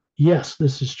 Yes,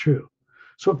 this is true.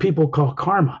 It's what people call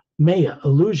karma, maya,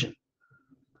 illusion.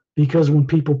 Because when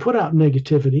people put out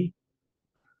negativity,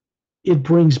 it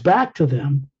brings back to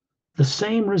them the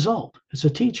same result. It's a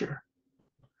teacher.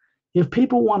 If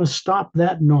people want to stop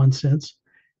that nonsense,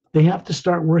 they have to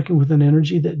start working with an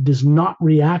energy that is not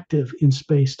reactive in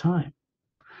space-time.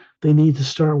 They need to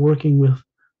start working with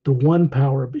the one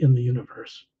power in the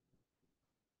universe.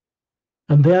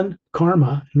 And then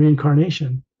karma and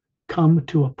reincarnation come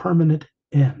to a permanent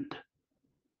end.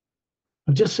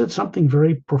 I've just said something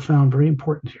very profound, very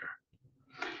important here.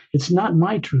 It's not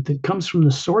my truth. It comes from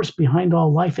the source behind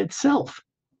all life itself.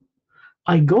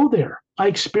 I go there. I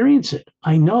experience it.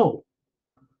 I know.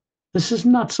 This is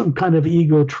not some kind of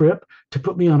ego trip to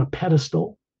put me on a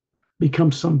pedestal,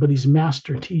 become somebody's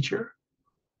master teacher.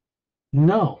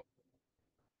 No.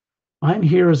 I'm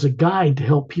here as a guide to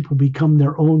help people become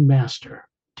their own master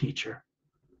teacher.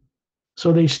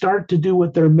 So they start to do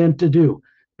what they're meant to do,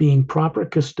 being proper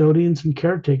custodians and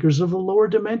caretakers of the lower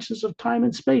dimensions of time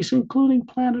and space, including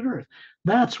planet Earth.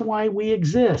 That's why we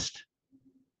exist.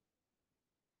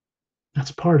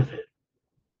 That's part of it.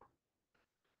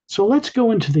 So let's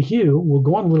go into the hue. We'll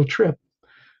go on a little trip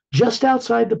just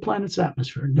outside the planet's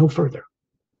atmosphere, no further.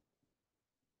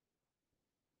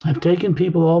 I've taken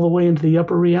people all the way into the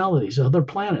upper realities, other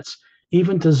planets,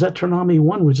 even to Zetronomy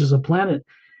 1, which is a planet.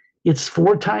 It's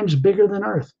 4 times bigger than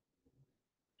Earth.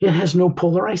 It has no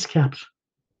polar ice caps.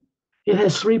 It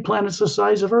has 3 planets the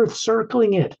size of Earth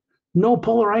circling it. No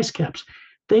polar ice caps.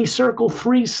 They circle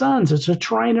 3 suns. It's a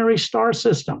trinary star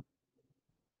system.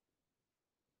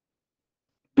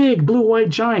 Big blue-white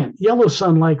giant, yellow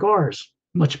sun like ours,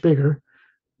 much bigger,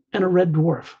 and a red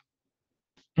dwarf.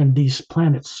 And these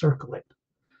planets circle it.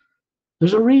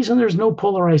 There's a reason there's no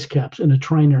polar ice caps in a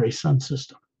trinary sun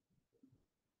system.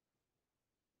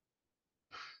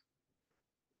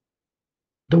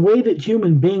 The way that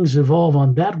human beings evolve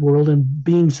on that world and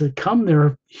beings that come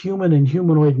there, human and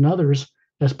humanoid and others,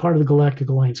 as part of the Galactic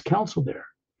Alliance Council there,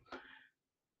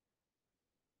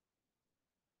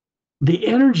 the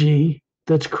energy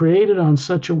that's created on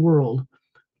such a world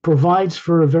provides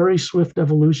for a very swift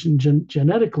evolution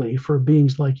genetically for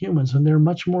beings like humans, and they're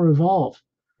much more evolved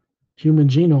human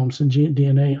genomes and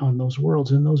DNA on those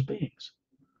worlds and those beings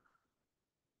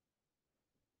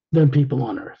than people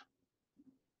on Earth.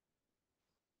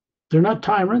 They're not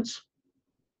tyrants.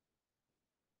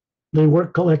 They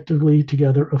work collectively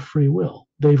together of free will.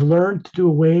 They've learned to do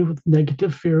away with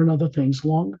negative fear and other things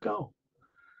long ago.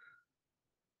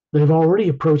 They've already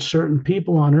approached certain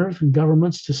people on Earth and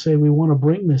governments to say, we want to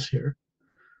bring this here.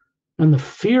 And the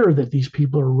fear that these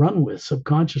people are run with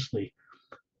subconsciously,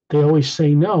 they always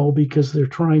say no because they're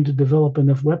trying to develop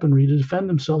enough weaponry to defend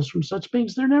themselves from such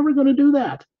beings. They're never going to do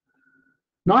that.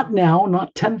 Not now,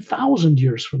 not 10,000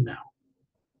 years from now.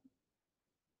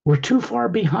 We're too far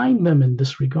behind them in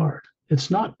this regard.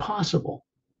 It's not possible.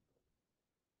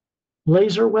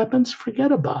 Laser weapons,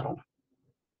 forget about them.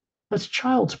 That's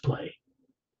child's play.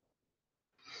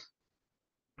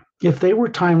 If they were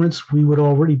tyrants, we would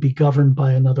already be governed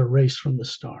by another race from the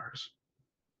stars.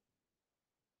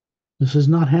 This has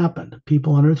not happened.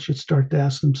 People on Earth should start to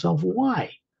ask themselves,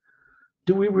 why?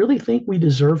 Do we really think we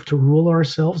deserve to rule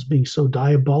ourselves being so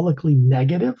diabolically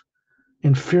negative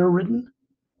and fear-ridden?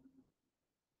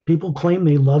 People claim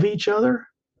they love each other.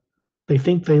 They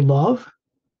think they love.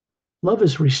 Love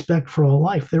is respect for all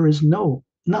life. There is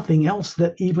nothing else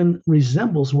that even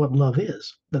resembles what love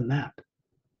is than that.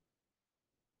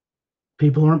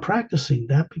 People aren't practicing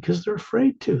that because they're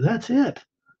afraid to. That's it.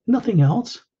 Nothing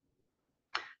else.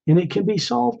 And it can be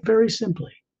solved very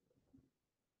simply.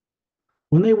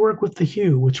 When they work with the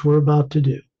hue, which we're about to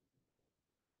do,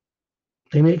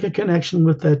 they make a connection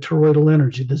with that toroidal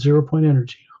energy, the 0 point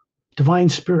energy, divine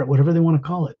spirit, whatever they want to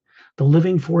call it, the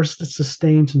living force that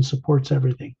sustains and supports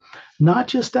everything. Not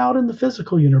just out in the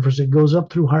physical universe, it goes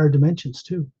up through higher dimensions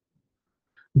too.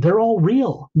 They're all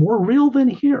real, more real than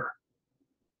here.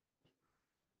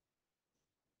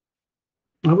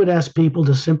 I would ask people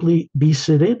to simply be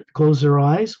seated, close their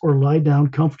eyes, or lie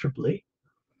down comfortably.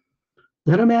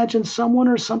 Then imagine someone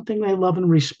or something they love and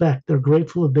respect. They're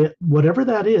grateful of it, whatever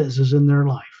that is in their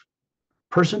life,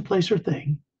 person, place, or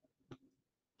thing.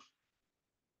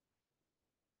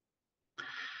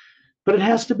 But it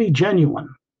has to be genuine.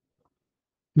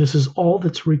 This is all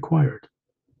that's required.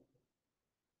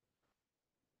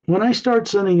 When I start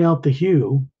sending out the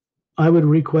hue, I would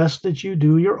request that you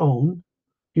do your own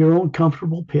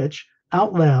comfortable pitch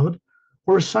out loud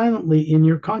or silently in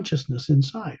your consciousness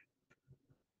inside.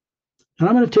 And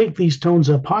I'm going to take these tones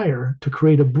up higher to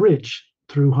create a bridge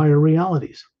through higher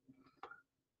realities.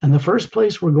 And the first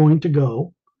place we're going to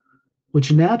go,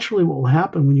 which naturally will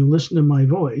happen when you listen to my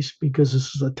voice, because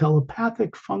this is a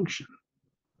telepathic function,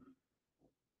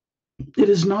 it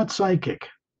is not psychic.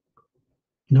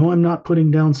 No, I'm not putting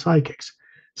down psychics.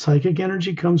 Psychic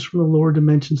energy comes from the lower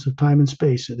dimensions of time and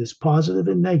space. It is positive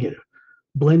and negative,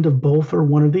 blend of both or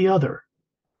one or the other.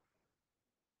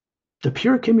 The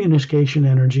pure communication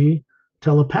energy,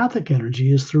 telepathic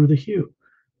energy, is through the hue,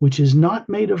 which is not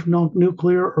made of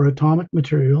nuclear or atomic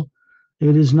material.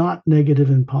 It is not negative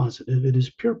and positive. It is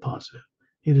pure positive.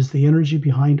 It is the energy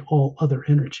behind all other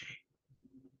energy.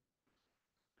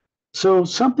 So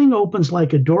something opens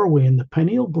like a doorway in the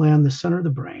pineal gland, the center of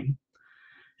the brain,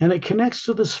 and it connects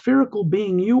to the spherical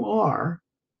being you are,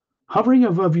 hovering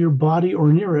above your body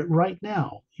or near it right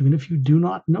now, even if you do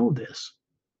not know this.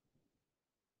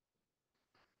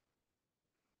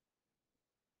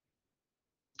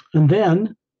 And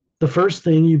then the first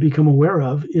thing you become aware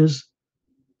of is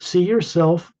see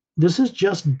yourself. This is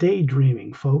just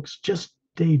daydreaming, folks, just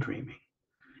daydreaming.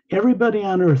 Everybody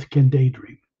on earth can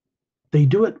daydream. They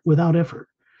do it without effort.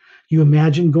 You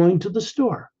imagine going to the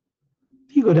store.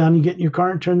 You go down, you get in your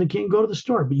car and turn the key and go to the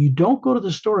store. But you don't go to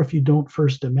the store if you don't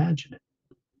first imagine it.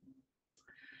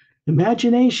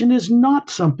 Imagination is not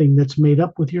something that's made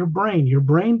up with your brain. Your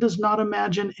brain does not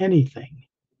imagine anything.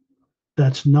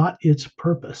 That's not its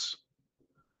purpose.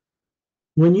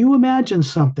 When you imagine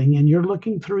something and you're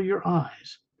looking through your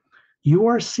eyes, you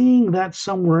are seeing that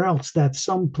somewhere else, that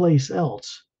someplace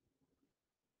else,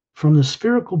 from the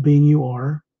spherical being you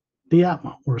are, the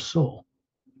Atma or soul.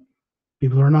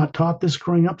 People are not taught this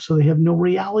growing up, so they have no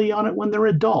reality on it when they're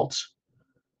adults.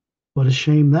 What a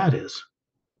shame that is.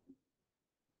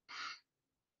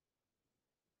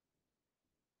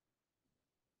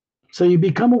 So you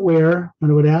become aware,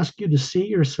 and I would ask you to see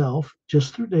yourself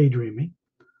just through daydreaming.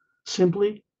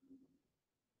 Simply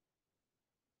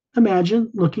imagine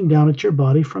looking down at your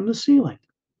body from the ceiling,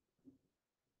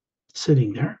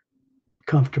 sitting there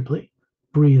comfortably,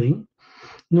 breathing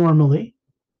normally,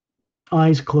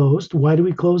 eyes closed. Why do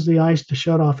we close the eyes? To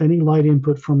shut off any light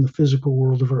input from the physical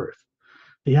world of Earth.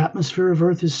 The atmosphere of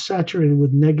Earth is saturated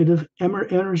with negative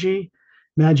energy,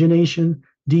 imagination,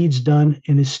 deeds done,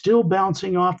 and is still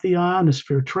bouncing off the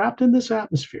ionosphere, trapped in this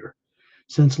atmosphere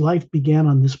since life began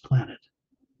on this planet.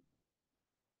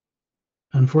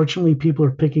 Unfortunately, people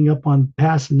are picking up on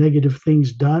past negative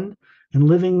things done and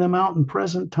living them out in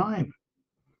present time.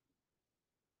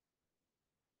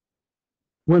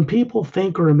 When people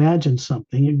think or imagine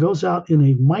something, it goes out in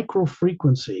a micro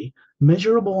frequency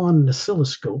measurable on an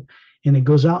oscilloscope, and it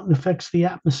goes out and affects the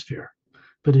atmosphere,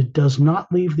 but it does not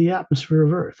leave the atmosphere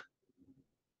of Earth.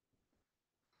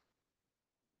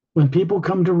 When people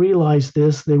come to realize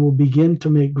this, they will begin to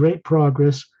make great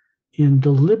progress in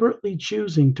deliberately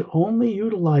choosing to only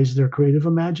utilize their creative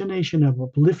imagination of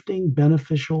uplifting,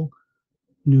 beneficial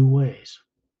new ways.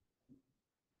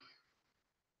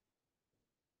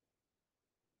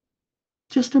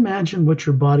 Just imagine what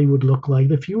your body would look like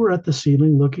if you were at the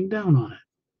ceiling looking down on it.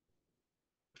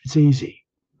 It's easy.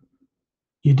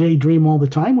 You daydream all the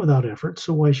time without effort,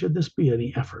 so why should this be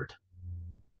any effort?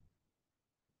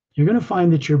 You're going to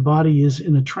find that your body is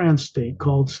in a trance state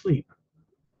called sleep.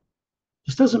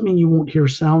 This doesn't mean you won't hear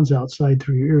sounds outside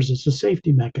through your ears. It's a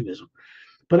safety mechanism.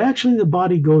 But actually, the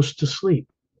body goes to sleep.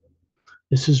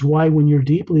 This is why when you're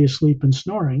deeply asleep and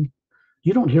snoring,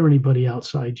 you don't hear anybody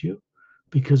outside you.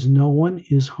 because no one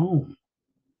is home.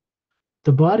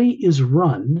 The body is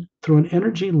run through an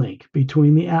energy link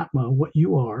between the Atma, what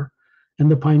you are,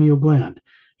 and the pineal gland.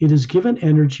 It is given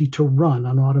energy to run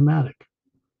on automatic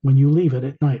when you leave it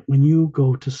at night, when you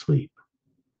go to sleep.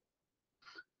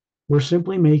 We're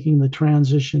simply making the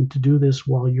transition to do this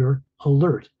while you're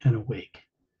alert and awake.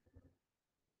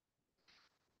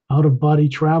 Out of body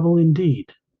travel,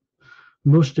 indeed.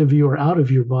 Most of you are out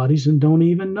of your bodies and don't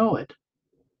even know it.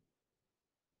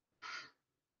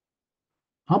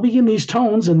 I'll begin these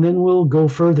tones and then we'll go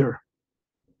further.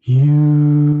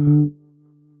 You.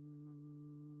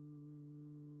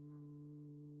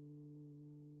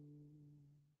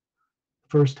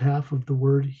 First half of the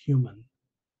word human.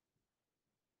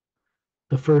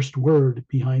 The first word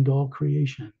behind all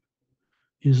creation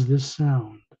is this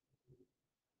sound.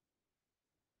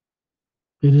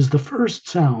 It is the first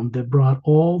sound that brought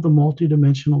all the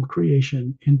multidimensional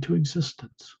creation into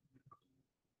existence.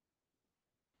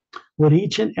 What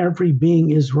each and every being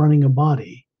is running a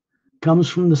body comes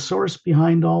from the source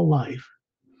behind all life,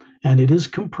 and it is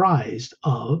comprised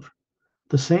of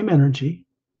the same energy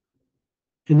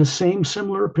in the same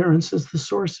similar appearance as the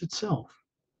source itself.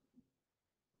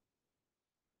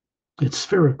 It's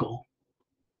spherical.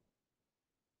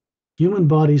 Human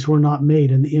bodies were not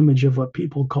made in the image of what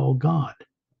people call God.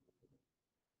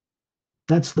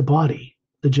 That's the body,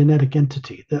 the genetic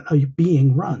entity that a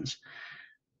being runs.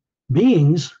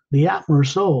 Beings, the Atma or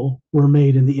soul, were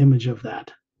made in the image of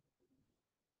that.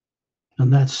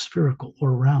 And that's spherical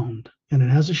or round. And it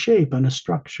has a shape and a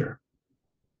structure.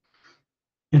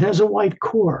 It has a white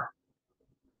core.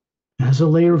 It has a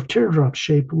layer of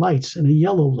teardrop-shaped lights and a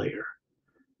yellow layer.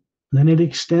 Then it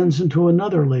extends into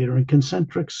another layer in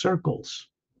concentric circles,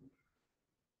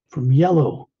 from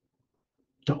yellow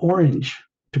to orange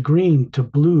to green to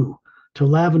blue to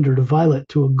lavender to violet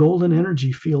to a golden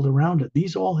energy field around it.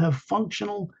 These all have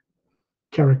functional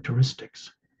characteristics.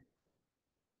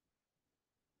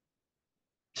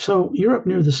 So you're up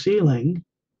near the ceiling,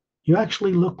 you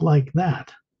actually look like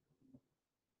that.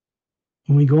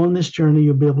 When we go on this journey,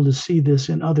 you'll be able to see this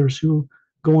in others who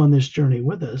go on this journey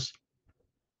with us,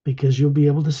 because you'll be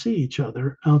able to see each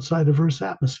other outside of Earth's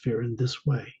atmosphere in this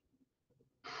way.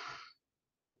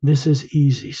 This is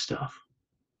easy stuff.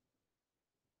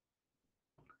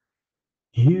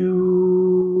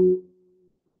 You.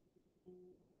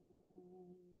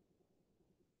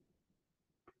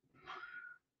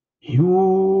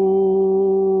 You.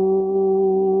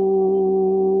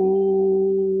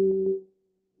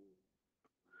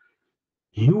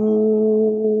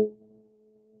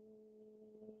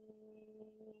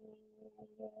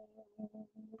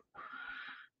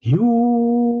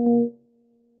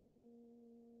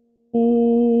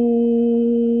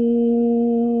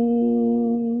 You.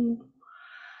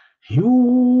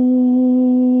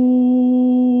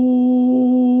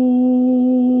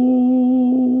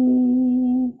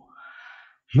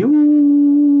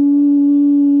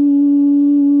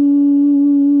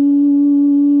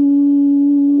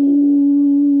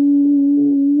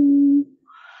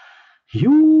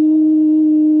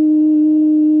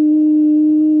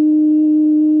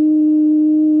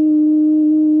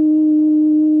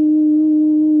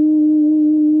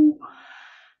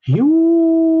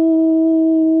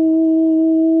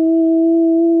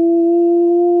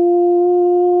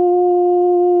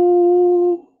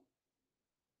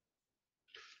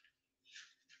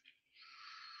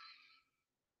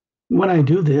 When I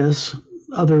do this,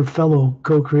 other fellow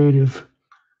co-creative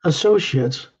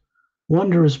associates,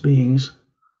 wondrous beings,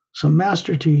 some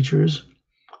master teachers,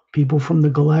 people from the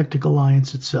Galactic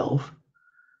Alliance itself,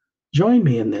 join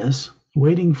me in this,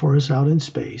 waiting for us out in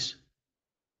space,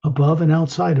 above and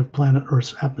outside of planet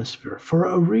Earth's atmosphere, for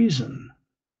a reason.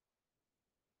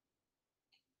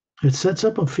 It sets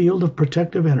up a field of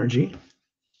protective energy,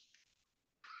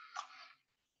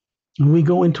 and we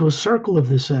go into a circle of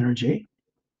this energy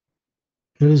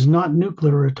that is not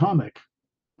nuclear or atomic,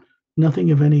 nothing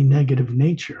of any negative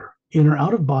nature, in or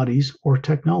out of bodies or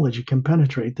technology can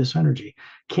penetrate this energy,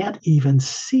 can't even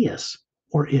see us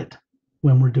or it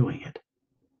when we're doing it.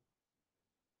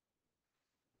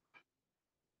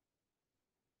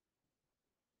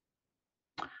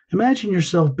 Imagine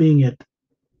yourself being at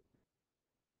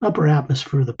upper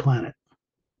atmosphere of the planet,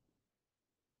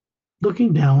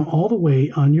 looking down all the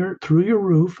way on through your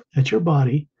roof at your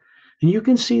body, and you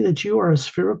can see that you are a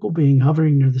spherical being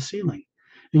hovering near the ceiling.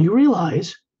 And you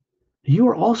realize you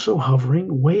are also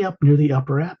hovering way up near the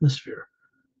upper atmosphere,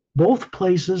 both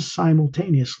places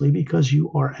simultaneously, because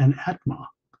you are an Atma.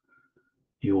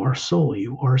 You are soul,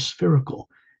 you are spherical,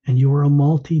 and you are a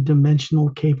multi-dimensional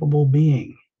capable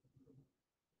being.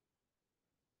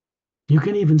 You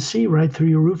can even see right through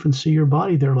your roof and see your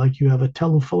body there like you have a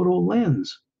telephoto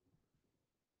lens.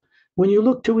 When you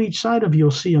look to each side of you,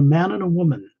 you'll see a man and a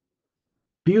woman,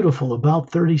 beautiful, about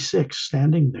 36,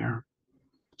 standing there,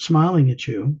 smiling at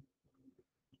you,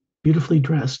 beautifully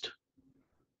dressed,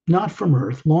 not from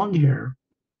Earth, long hair.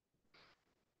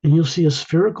 And you'll see a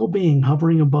spherical being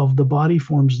hovering above the body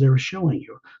forms they're showing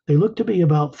you. They look to be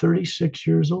about 36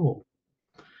 years old.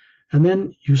 And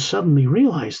then you suddenly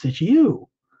realize that you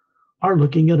are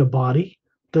looking at a body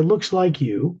that looks like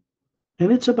you,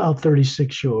 and it's about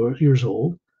 36 years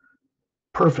old,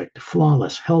 perfect,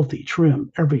 flawless, healthy,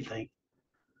 trim, everything.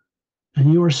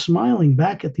 And you are smiling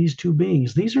back at these two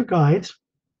beings. These are guides,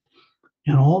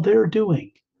 and all they're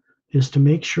doing is to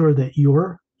make sure that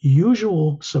your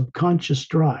usual subconscious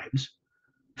drives,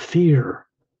 fear,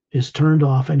 is turned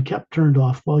off and kept turned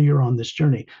off while you're on this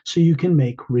journey so you can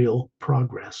make real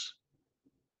progress.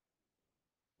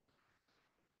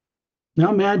 Now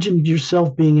imagine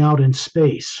yourself being out in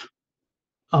space,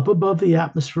 up above the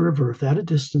atmosphere of Earth at a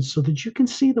distance so that you can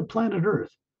see the planet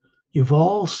Earth. You've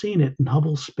all seen it in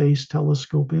Hubble Space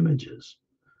Telescope images.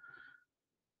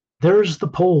 There's the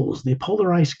poles, the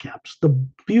polar ice caps, the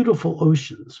beautiful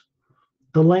oceans,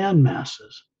 the land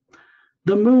masses,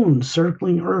 the moon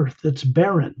circling Earth that's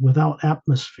barren without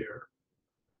atmosphere,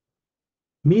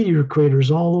 meteor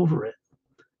craters all over it.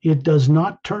 It does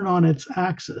not turn on its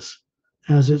axis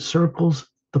as it circles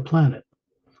the planet.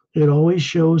 It always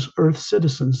shows Earth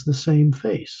citizens the same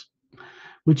face,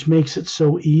 which makes it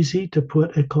so easy to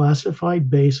put a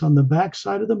classified base on the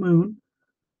backside of the moon,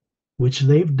 which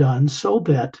they've done so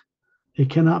that it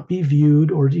cannot be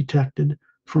viewed or detected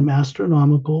from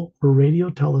astronomical or radio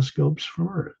telescopes from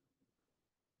Earth.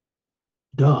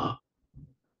 Duh.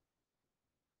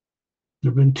 There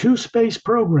have been two space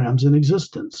programs in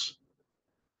existence,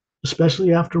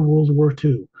 especially after World War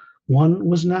II. One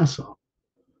was NASA.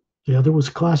 The other was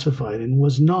classified and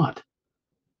was not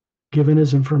given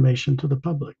as information to the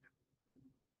public.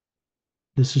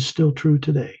 This is still true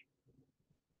today.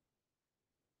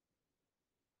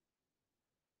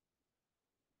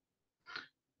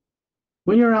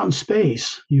 When you're out in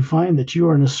space, you find that you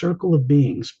are in a circle of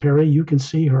beings. Perry, you can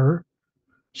see her.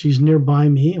 She's nearby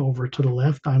me, over to the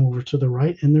left. I'm over to the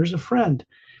right. And there's a friend.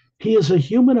 He is a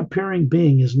human-appearing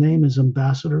being. His name is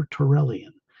Ambassador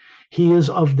Torellian. He is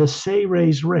of the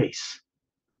Sayres race,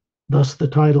 thus the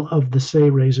title of the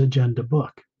Sayres Agenda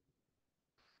book.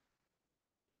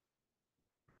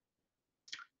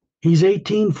 He's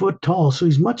 18 foot tall, so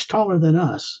he's much taller than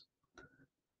us.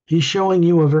 He's showing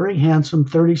you a very handsome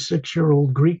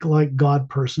 36-year-old Greek-like god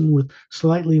person with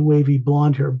slightly wavy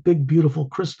blonde hair, big, beautiful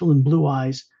crystalline blue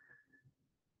eyes,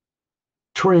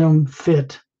 trim,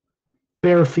 fit,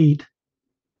 bare feet.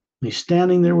 He's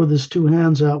standing there with his two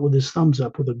hands out with his thumbs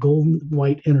up with a golden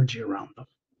white energy around them.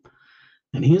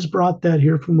 And he has brought that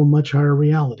here from a much higher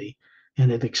reality.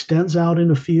 And it extends out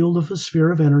in a field of a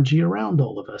sphere of energy around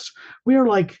all of us. We are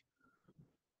like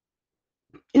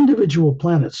individual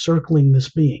planets circling this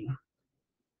being.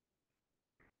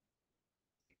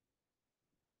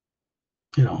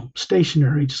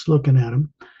 Stationary, just looking at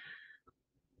him.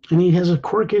 And he has a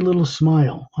quirky little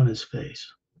smile on his face.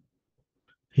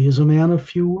 He is a man of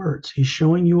few words. He's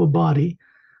showing you a body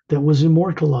that was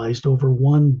immortalized over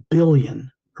 1 billion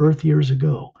Earth years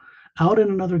ago, out in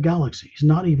another galaxy. He's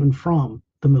not even from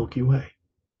the Milky Way.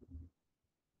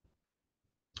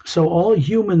 So all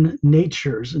human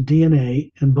natures,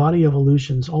 DNA, and body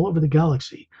evolutions all over the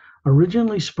galaxy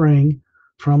originally sprang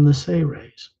from the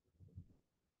Sayres.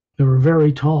 They were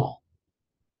very tall.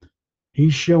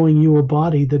 He's showing you a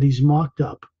body that he's mocked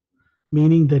up,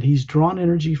 meaning that he's drawn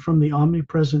energy from the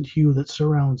omnipresent hue that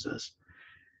surrounds us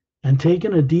and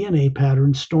taken a DNA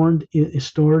pattern stored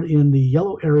in the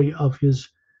yellow area of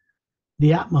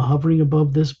the atma hovering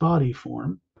above this body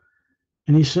form,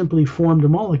 and he simply formed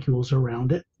molecules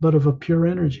around it, but of a pure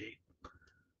energy,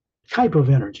 type of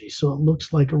energy, so it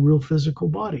looks like a real physical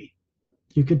body.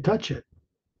 You could touch it.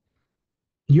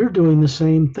 You're doing the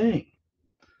same thing.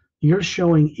 You're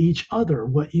showing each other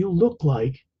what you look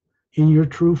like in your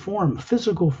true form,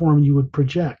 physical form you would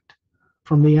project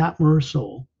from the Atma or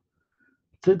soul.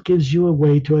 That gives you a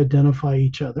way to identify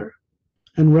each other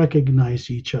and recognize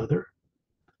each other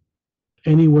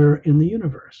anywhere in the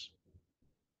universe.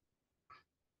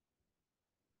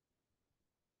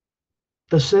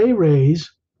 The Sayres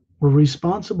were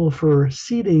responsible for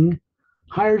seeding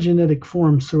higher genetic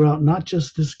forms throughout not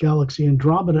just this galaxy,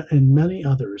 Andromeda, and many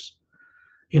others.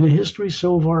 In a history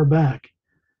so far back,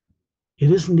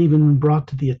 it isn't even brought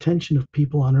to the attention of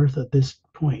people on Earth at this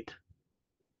point.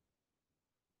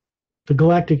 The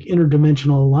Galactic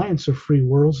Interdimensional Alliance of Free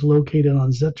Worlds, located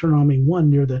on Zeternomy 1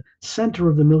 near the center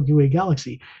of the Milky Way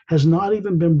galaxy, has not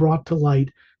even been brought to light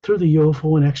through the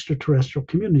UFO and extraterrestrial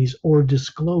communities or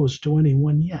disclosed to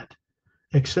anyone yet,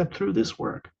 except through this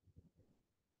work,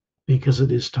 because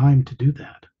it is time to do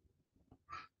that.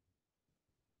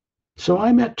 So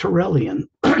I met Turellian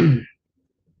in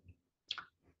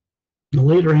the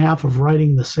later half of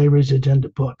writing the Savior's Agenda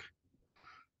book.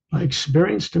 I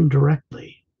experienced him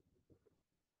directly,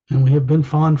 and we have been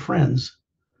fond friends,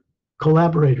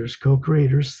 collaborators,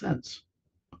 co-creators since.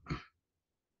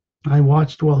 I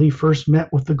watched while he first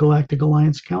met with the Galactic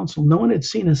Alliance Council. No one had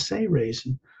seen a Say rays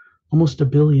in almost 1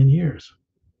 billion years.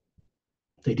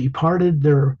 They departed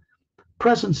their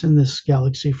presence in this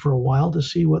galaxy for a while to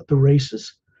see what the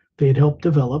races they had helped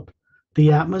develop,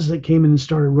 the Atmas that came in and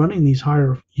started running these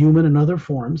higher human and other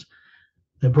forms.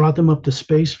 They brought them up to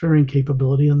spacefaring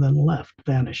capability and then left,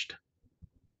 vanished.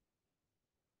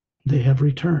 They have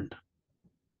returned.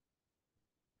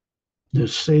 To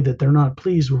say that they're not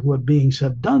pleased with what beings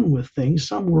have done with things,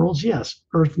 some worlds, yes.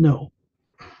 Earth, no.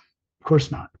 Of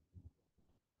course not.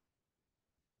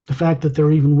 The fact that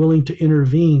they're even willing to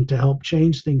intervene to help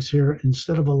change things here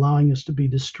instead of allowing us to be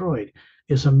destroyed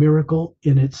is a miracle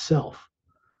in itself,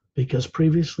 because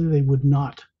previously they would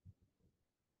not.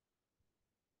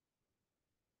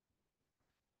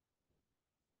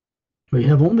 We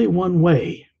have only one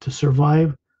way to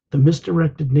survive the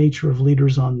misdirected nature of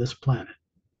leaders on this planet,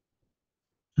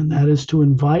 and that is to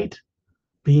invite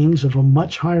beings of a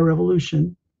much higher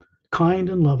evolution, kind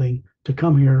and loving, to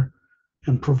come here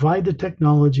and provide the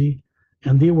technology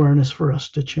and the awareness for us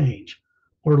to change,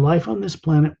 or life on this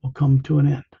planet will come to an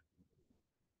end.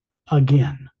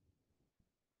 Again.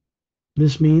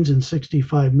 This means in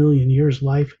 65 million years,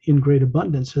 life in great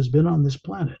abundance has been on this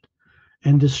planet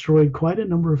and destroyed quite a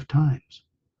number of times.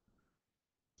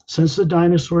 Since the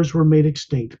dinosaurs were made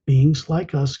extinct, beings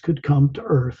like us could come to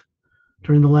Earth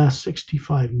during the last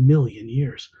 65 million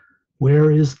years.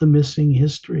 Where is the missing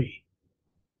history?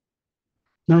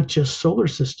 Not just solar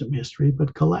system history,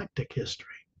 but galactic history.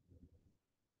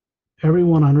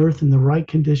 Everyone on Earth in the right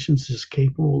conditions is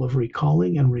capable of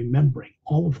recalling and remembering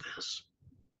all of this.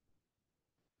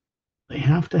 They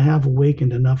have to have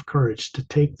awakened enough courage to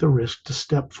take the risk to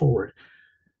step forward,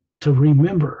 to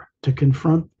remember, to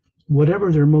confront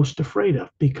whatever they're most afraid of,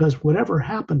 because whatever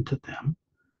happened to them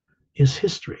is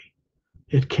history.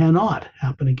 It cannot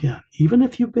happen again, even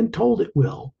if you've been told it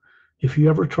will, if you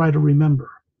ever try to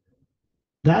remember.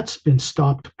 That's been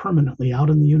stopped permanently out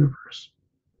in the universe.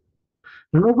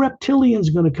 There are no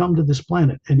reptilians going to come to this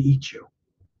planet and eat you.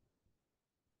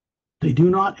 They do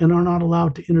not and are not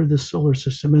allowed to enter this solar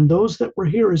system. And those that were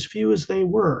here, as few as they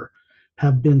were,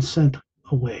 have been sent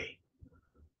away.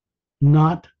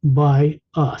 Not by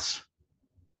us.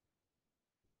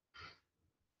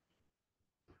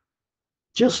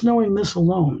 Just knowing this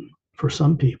alone, for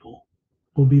some people,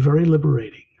 will be very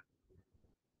liberating,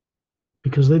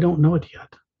 because they don't know it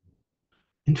yet.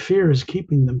 And fear is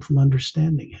keeping them from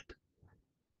understanding it.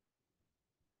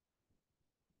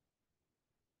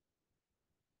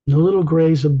 No little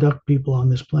grays abduct people on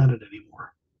this planet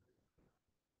anymore.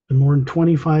 Been more than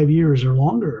 25 years or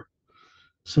longer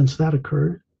since that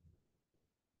occurred.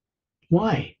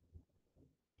 Why?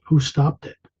 Who stopped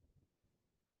it?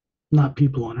 Not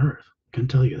people on Earth, I can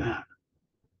tell you that.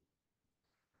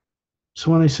 So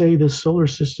when I say this solar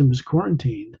system is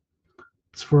quarantined,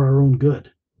 it's for our own good.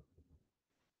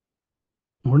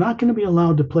 We're not going to be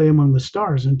allowed to play among the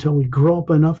stars until we grow up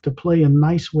enough to play in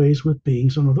nice ways with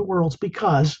beings on other worlds,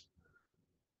 because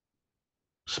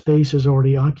space is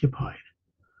already occupied,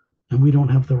 and we don't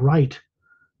have the right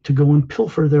to go and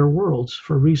pilfer their worlds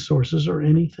for resources or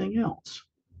anything else.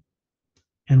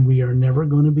 And we are never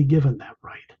going to be given that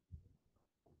right.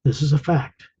 This is a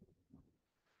fact.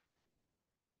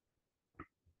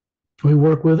 We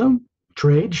work with them,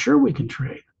 trade, sure we can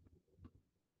trade.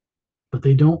 But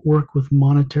they don't work with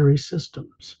monetary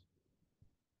systems.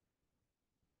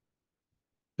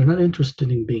 They're not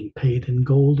interested in being paid in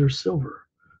gold or silver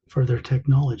for their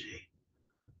technology.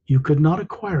 You could not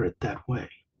acquire it that way.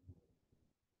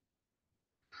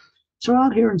 So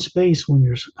out here in space, when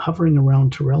you're hovering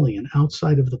around Turellian,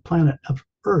 outside of the planet of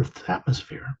Earth's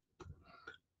atmosphere,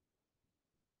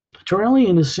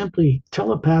 Turellian is simply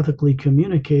telepathically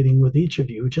communicating with each of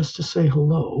you just to say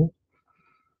hello,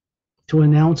 to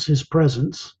announce his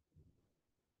presence,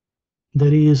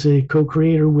 that he is a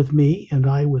co-creator with me and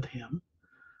I with him.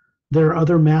 There are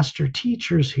other master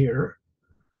teachers here,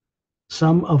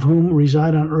 some of whom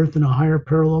reside on Earth in a higher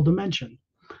parallel dimension,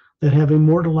 that have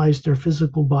immortalized their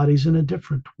physical bodies in a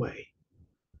different way,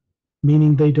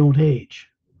 meaning they don't age.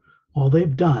 All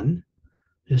they've done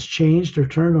is changed or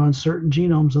turned on certain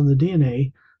genomes on the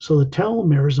DNA so the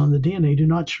telomeres on the DNA do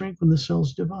not shrink when the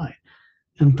cells divide,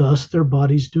 and thus their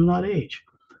bodies do not age.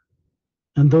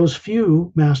 And those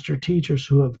few master teachers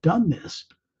who have done this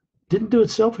didn't do it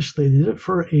selfishly. They did it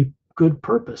for a good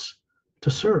purpose, to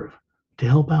serve, to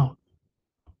help out.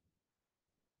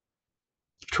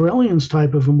 Turelian's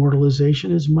type of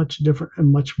immortalization is much different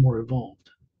and much more evolved.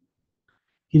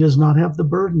 He does not have the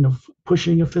burden of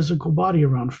pushing a physical body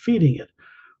around, feeding it,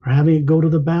 or having it go to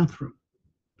the bathroom.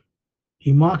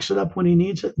 He mocks it up when he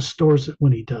needs it and stores it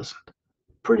when he doesn't.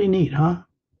 Pretty neat, huh?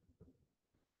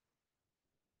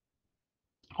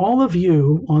 All of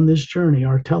you on this journey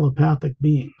are telepathic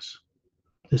beings.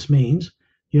 This means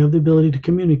you have the ability to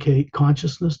communicate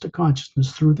consciousness to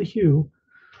consciousness through the hue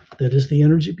that is the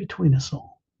energy between us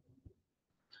all.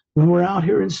 When we're out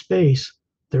here in space,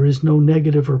 there is no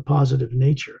negative or positive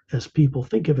nature as people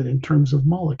think of it in terms of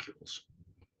molecules,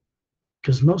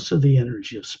 because most of the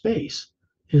energy of space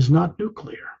is not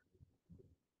nuclear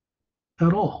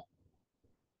at all.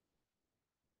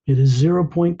 It is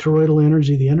 0-point toroidal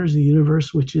energy, the energy of the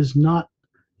universe, which is not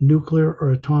nuclear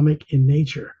or atomic in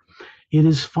nature. It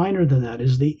is finer than that. It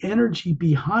is the energy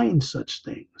behind such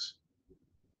things.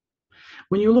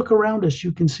 When you look around us,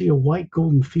 you can see a white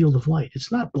golden field of light.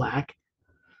 It's not black.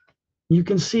 You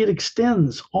can see it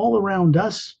extends all around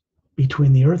us,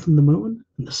 between the earth and the moon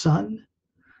and the sun,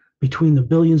 between the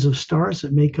billions of stars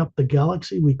that make up the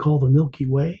galaxy we call the Milky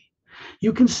Way.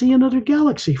 You can see another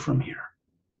galaxy from here.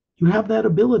 You have that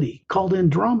ability called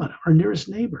Andromeda, our nearest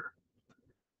neighbor.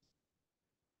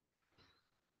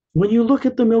 When you look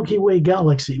at the Milky Way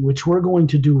galaxy, which we're going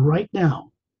to do right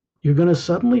now, you're going to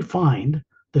suddenly find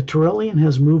that Turelian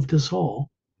has moved us all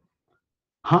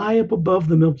high up above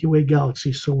the Milky Way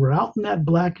galaxy. So we're out in that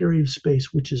black area of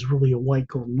space, which is really a white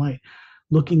golden light,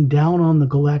 looking down on the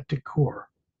galactic core.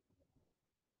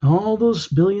 All those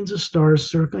billions of stars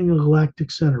circling a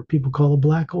galactic center, people call a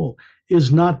black hole,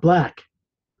 is not black.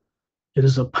 It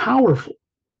is a powerful,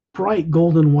 bright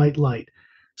golden white light.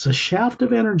 It's a shaft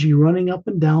of energy running up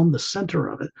and down the center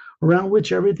of it, around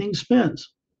which everything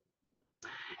spins.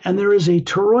 And there is a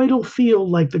toroidal field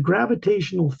like the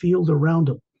gravitational field around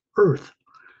Earth.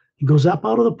 It goes up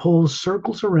out of the poles,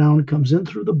 circles around, comes in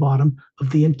through the bottom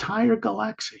of the entire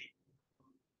galaxy.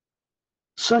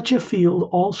 Such a field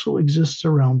also exists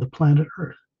around the planet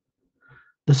Earth.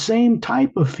 The same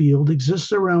type of field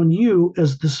exists around you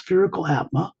as the spherical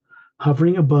atma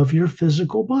hovering above your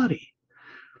physical body.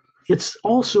 It's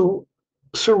also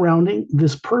surrounding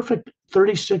this perfect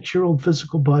 36-year-old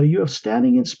physical body you have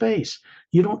standing in space.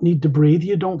 You don't need to breathe.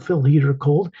 You don't feel heat or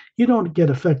cold. You don't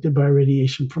get affected by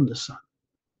radiation from the sun.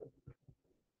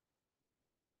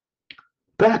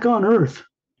 Back on Earth,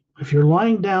 if you're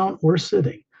lying down or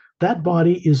sitting, that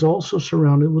body is also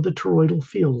surrounded with a toroidal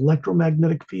field,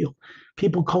 electromagnetic field.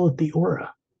 People call it the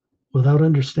aura without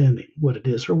understanding what it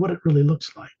is or what it really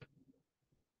looks like.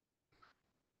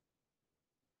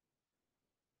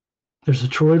 There's a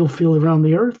toroidal field around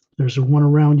the Earth. There's one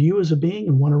around you as a being,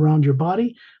 and one around your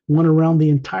body, one around the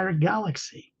entire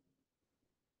galaxy.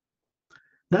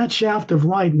 That shaft of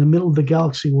light in the middle of the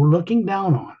galaxy we're looking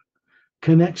down on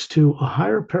connects to a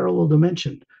higher parallel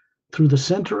dimension through the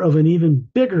center of an even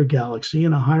bigger galaxy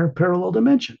in a higher parallel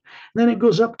dimension. Then it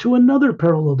goes up to another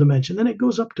parallel dimension. Then it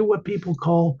goes up to what people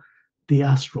call the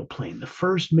astral plane, the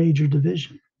first major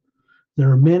division. There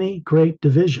are many great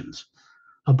divisions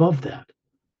above that.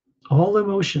 All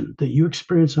emotion that you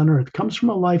experience on Earth comes from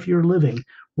a life you're living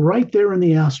right there in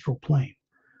the astral plane.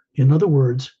 In other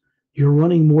words, you're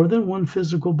running more than one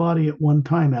physical body at one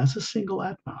time as a single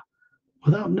atma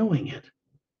without knowing it.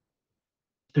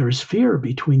 There is fear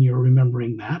between your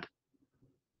remembering that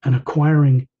and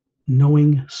acquiring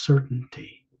knowing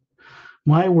certainty.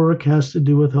 My work has to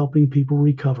do with helping people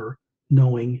recover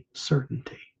knowing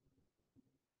certainty.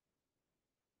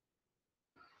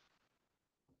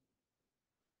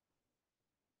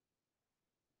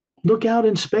 Look out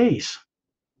in space.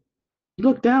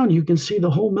 Look down, you can see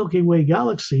the whole Milky Way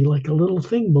galaxy like a little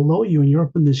thing below you, and you're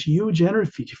up in this huge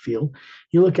energy field.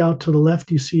 You look out to the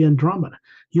left, you see Andromeda.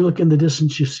 You look in the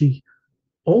distance, you see,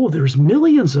 oh, there's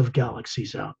millions of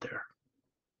galaxies out there.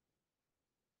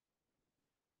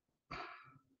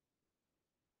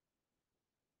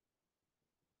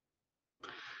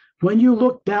 When you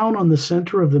look down on the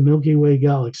center of the Milky Way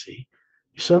galaxy,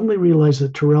 you suddenly realize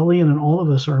that Turelian and all of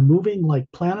us are moving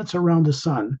like planets around the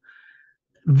sun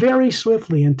very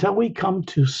swiftly until we come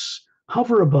to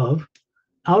hover above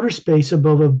outer space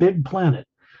above a big planet.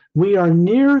 We are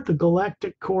near the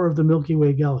galactic core of the Milky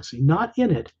Way galaxy, not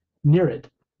in it, near it.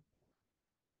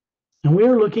 And we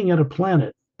are looking at a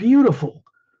planet beautiful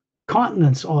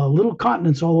continents, little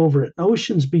continents all over it,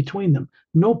 oceans between them,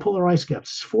 no polar ice caps.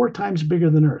 It's 4 times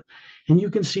bigger than Earth. And you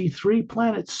can see 3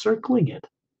 planets circling it.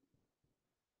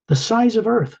 The size of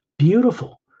Earth,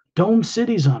 beautiful. Dome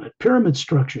cities on it, pyramid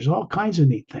structures, all kinds of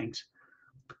neat things.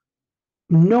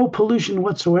 No pollution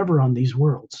whatsoever on these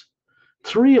worlds.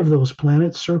 3 of those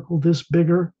planets circle this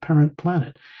bigger parent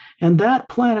planet. And that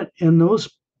planet and those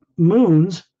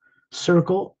moons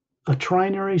circle a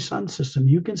trinary sun system.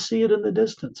 You can see it in the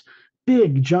distance.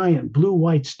 Big, giant,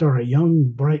 blue-white star, a young,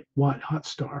 bright, white, hot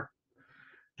star.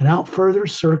 And out further,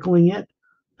 circling it,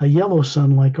 a yellow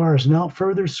sun like ours. And out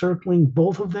further, circling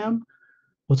both of them,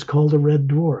 what's called a red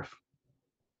dwarf.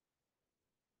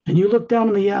 And you look down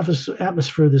in the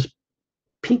atmosphere, this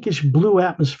pinkish blue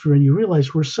atmosphere, and you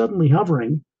realize we're suddenly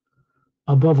hovering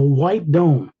above a white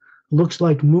dome. Looks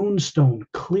like moonstone,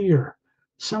 clear,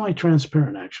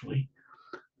 semi-transparent actually,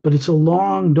 but it's a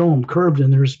long dome, curved,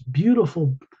 and there's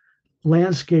beautiful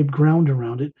landscape ground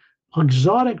around it,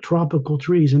 exotic tropical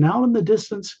trees, and out in the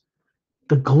distance,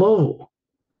 the glow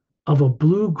of a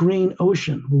blue-green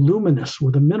ocean, luminous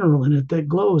with a mineral in it that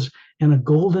glows, and a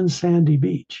golden sandy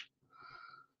beach.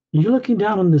 And you're looking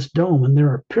down on this dome, and there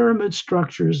are pyramid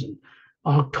structures and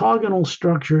octagonal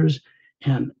structures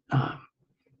and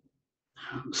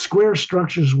square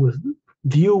structures with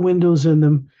view windows in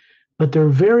them, but they're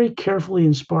very carefully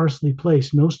and sparsely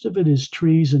placed. Most of it is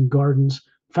trees and gardens,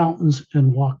 fountains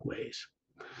and walkways.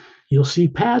 You'll see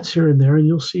pads here and there, and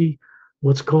you'll see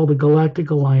what's called the Galactic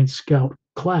Alliance Scout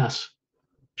class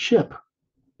ship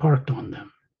parked on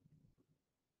them.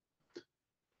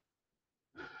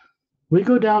 We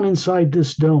go down inside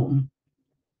this dome.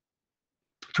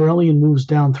 Turelian moves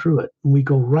down through it, and we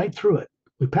go right through it.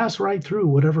 We pass right through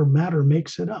whatever matter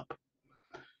makes it up.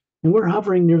 And we're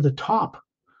hovering near the top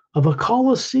of a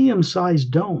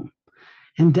Colosseum-sized dome.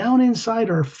 And down inside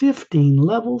are 15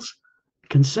 levels,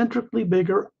 concentrically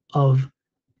bigger, of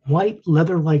white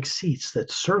leather-like seats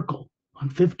that circle on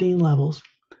 15 levels.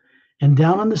 And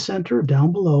down in the center,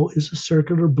 down below, is a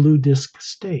circular blue disc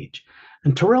stage.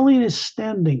 And Turelian is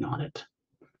standing on it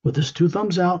with his 2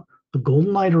 thumbs out, a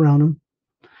golden light around him,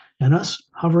 and us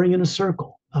hovering in a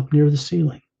circle up near the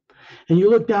ceiling. And you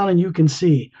look down and you can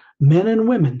see men and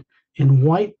women in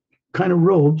white kind of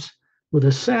robes with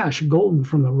a sash golden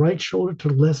from the right shoulder to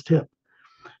the left hip.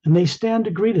 And they stand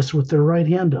to greet us with their right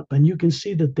hand up. And you can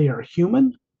see that they are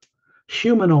human,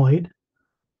 humanoid,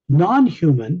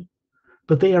 non-human,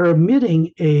 but they are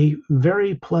emitting a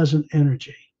very pleasant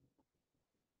energy.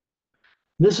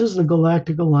 This is the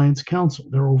Galactic Alliance Council.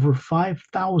 There are over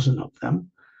 5,000 of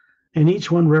them, and each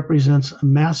one represents a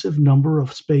massive number of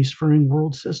spacefaring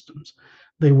world systems.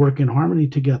 They work in harmony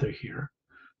together here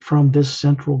from this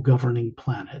central governing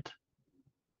planet.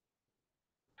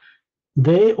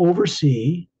 They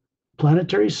oversee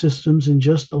planetary systems in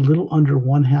just a little under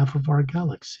 1/2 of our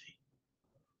galaxy.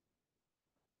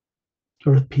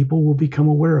 Earth people will become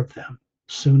aware of them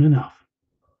soon enough.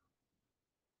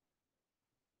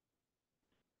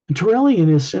 And Turelian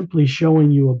is simply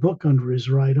showing you a book under his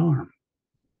right arm.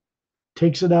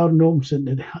 Takes it out and opens it,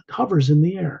 and it hovers in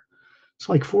the air. It's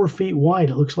like 4 feet wide.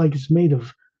 It looks like it's made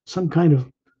of some kind of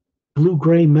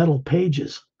blue-gray metal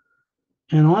pages.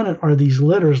 And on it are these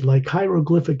letters like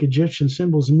hieroglyphic Egyptian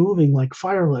symbols moving like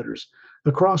fire letters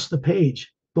across the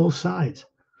page, both sides.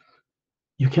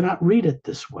 You cannot read it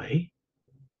this way,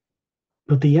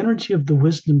 but the energy of the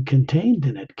wisdom contained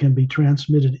in it can be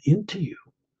transmitted into you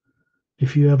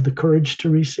if you have the courage to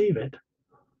receive it.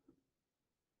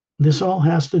 This all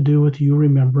has to do with you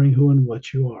remembering who and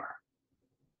what you are.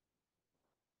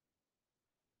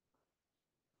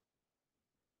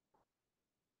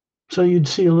 So you'd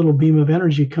see a little beam of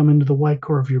energy come into the white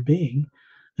core of your being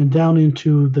and down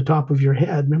into the top of your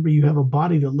head. Remember, you have a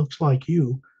body that looks like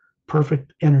you,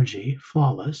 perfect energy,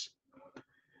 flawless,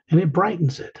 and it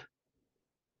brightens it.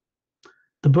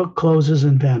 The book closes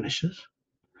and vanishes.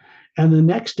 And the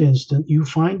next instant, you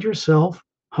find yourself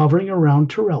hovering around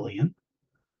Turelian,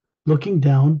 looking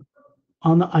down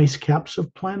on the ice caps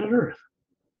of planet Earth.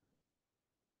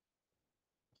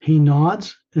 He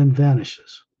nods and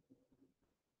vanishes.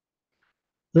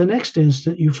 The next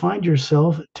instant, you find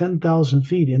yourself at 10,000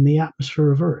 feet in the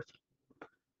atmosphere of Earth.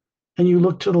 And you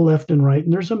look to the left and right,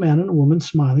 and there's a man and a woman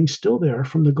smiling, still there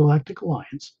from the Galactic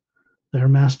Alliance. They're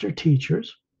master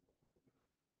teachers,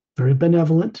 very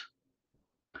benevolent.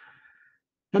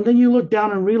 And then you look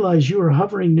down and realize you are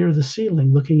hovering near the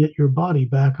ceiling, looking at your body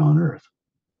back on Earth.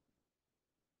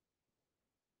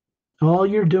 All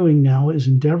you're doing now is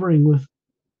endeavoring with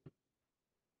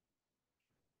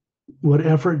what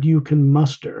effort you can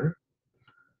muster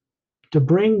to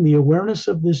bring the awareness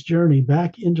of this journey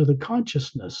back into the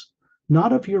consciousness,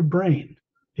 not of your brain.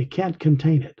 It can't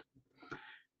contain it,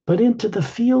 but into the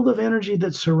field of energy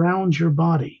that surrounds your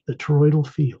body, the toroidal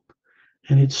field,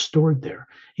 and it's stored there.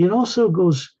 It also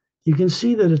goes, you can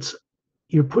see that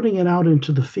you're putting it out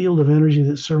into the field of energy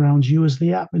that surrounds you as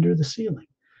the atmosphere, the ceiling,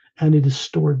 and it is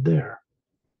stored there.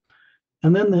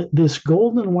 And then this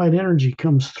golden white energy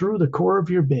comes through the core of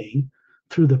your being,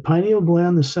 through the pineal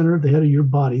gland, the center of the head of your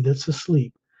body that's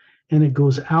asleep, and it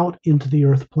goes out into the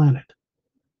earth planet.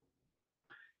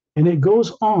 And it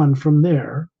goes on from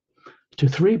there to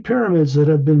 3 pyramids that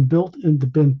have been built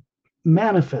and been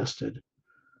manifested,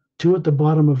 2 at the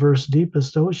bottom of Earth's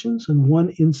deepest oceans and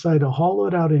 1 inside a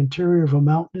hollowed out interior of a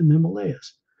mountain in the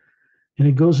Himalayas. And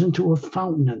it goes into a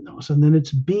fountain in those, and then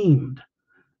it's beamed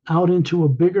out into a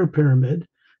bigger pyramid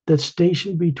that's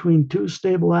stationed between 2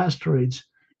 stable asteroids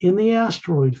in the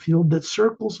asteroid field that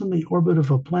circles in the orbit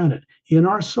of a planet in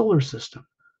our solar system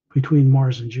between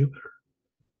Mars and Jupiter.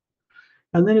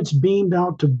 And then it's beamed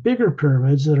out to bigger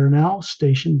pyramids that are now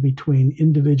stationed between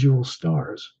individual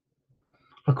stars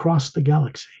across the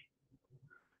galaxy.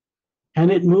 And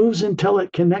it moves until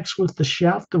it connects with the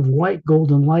shaft of white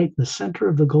golden light in the center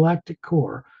of the galactic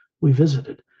core we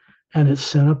visited, and it's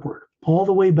sent upward, all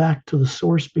the way back to the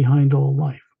source behind all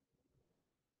life.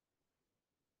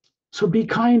 So be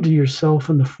kind to yourself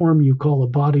in the form you call a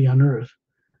body on earth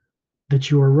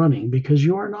that you are running, because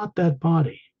you are not that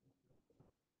body.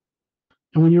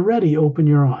 And when you're ready, open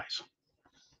your eyes.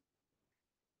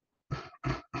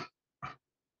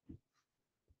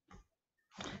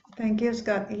 Thank you,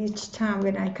 Scott. Each time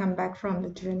when I come back from the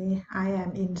journey, I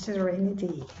am in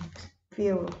serenity,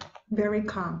 feel very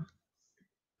calm.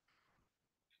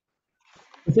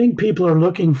 The thing people are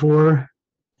looking for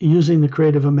using the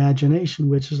creative imagination,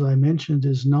 which, as I mentioned,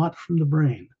 is not from the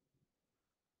brain.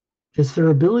 It's their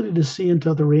ability to see into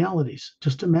other realities.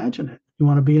 Just imagine it. You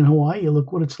want to be in Hawaii,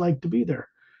 look what it's like to be there.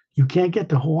 You can't get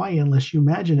to Hawaii unless you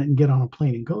imagine it and get on a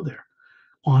plane and go there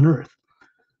on Earth.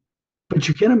 But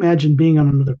you can imagine being on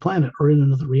another planet or in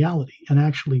another reality and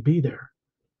actually be there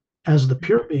as the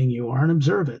pure being you are and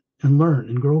observe it and learn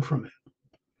and grow from it.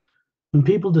 When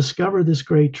people discover this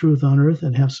great truth on Earth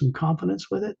and have some confidence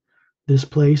with it, this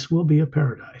place will be a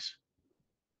paradise.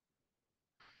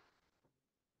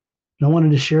 And I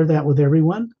wanted to share that with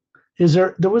everyone.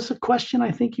 There was a question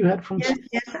I think you had from... Yes,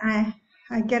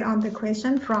 I get on the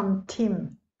question from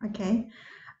Tim. Okay.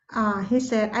 He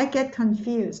said, I get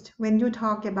confused when you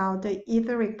talk about the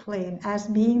etheric plane as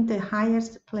being the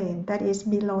highest plane that is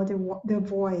below the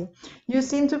void. You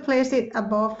seem to place it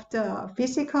above the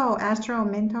physical, astral,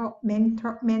 mental,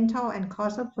 and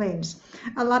causal planes.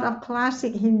 A lot of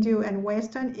classic Hindu and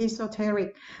Western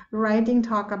esoteric writing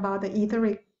talk about the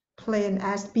etheric plane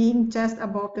as being just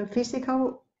above the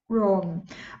physical realm,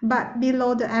 but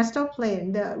below the astral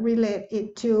plane, they relate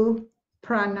it to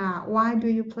prana. Why do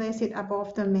you place it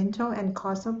above the mental and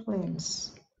causal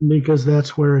planes? Because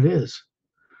that's where it is.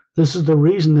 This is the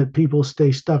reason that people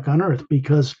stay stuck on Earth,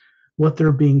 because what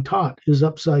they're being taught is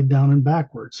upside down and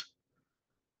backwards.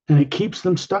 And it keeps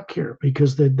them stuck here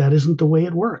because that isn't the way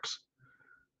it works.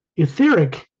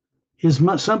 Etheric is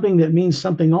something that means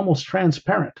something almost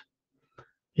transparent.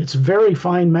 It's very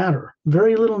fine matter,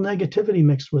 very little negativity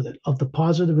mixed with it, of the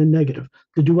positive and negative,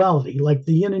 the duality, like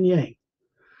the yin and yang.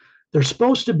 They're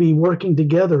supposed to be working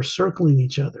together, circling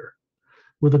each other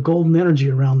with a golden energy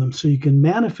around them so you can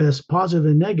manifest positive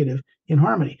and negative in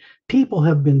harmony. People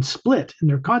have been split in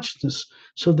their consciousness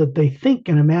so that they think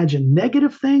and imagine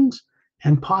negative things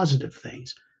and positive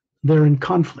things. They're in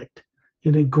conflict,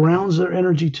 and it grounds their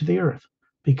energy to the earth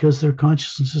because their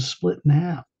consciousness is split in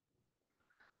half.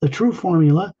 The true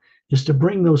formula is to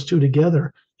bring those two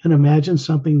together and imagine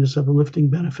something that's of a lifting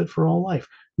benefit for all life,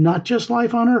 not just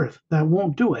life on earth. That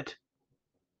won't do it.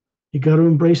 You got to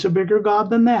embrace a bigger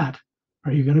God than that,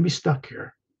 or you're going to be stuck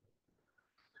here.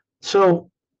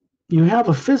 So you have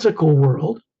a physical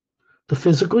world. The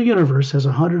physical universe has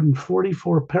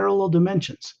 144 parallel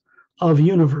dimensions of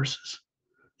universes.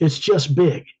 It's just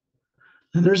big.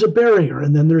 And there's a barrier,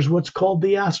 and then there's what's called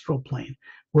the astral plane,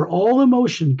 where all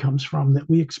emotion comes from that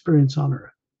we experience on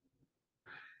Earth.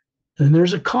 And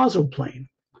there's a causal plane.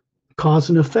 Cause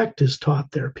and effect is taught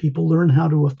there. People learn how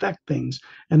to affect things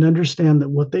and understand that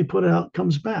what they put out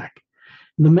comes back.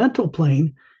 In the mental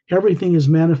plane, everything is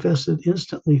manifested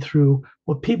instantly through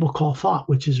what people call thought,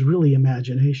 which is really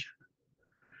imagination.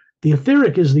 The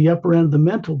etheric is the upper end of the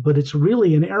mental, but it's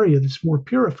really an area that's more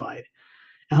purified.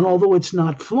 And although it's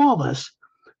not flawless,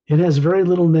 it has very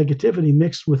little negativity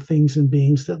mixed with things and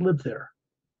beings that live there.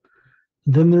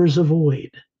 Then there's a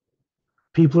void.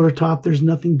 People are taught there's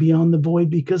nothing beyond the void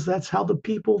because that's how the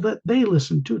people that they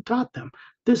listened to taught them.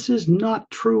 This is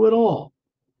not true at all.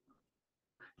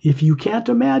 If you can't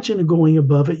imagine going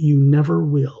above it, you never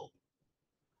will.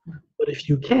 But if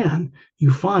you can,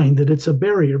 you find that it's a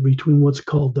barrier between what's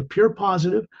called the pure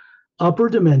positive upper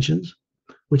dimensions,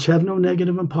 which have no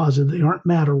negative and positive. They aren't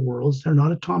matter worlds. They're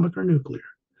not atomic or nuclear.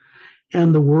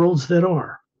 And the worlds that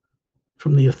are,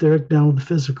 from the etheric down to the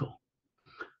physical.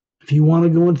 If you want to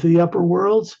go into the upper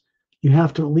worlds, you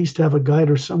have to at least have a guide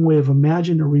or some way of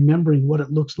imagining or remembering what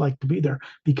it looks like to be there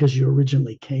because you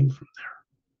originally came from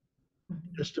there.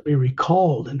 It has to be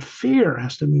recalled, and fear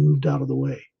has to be moved out of the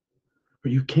way, or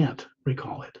you can't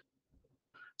recall it.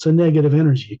 It's a negative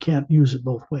energy. You can't use it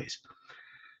both ways.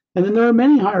 And then there are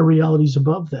many higher realities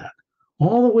above that,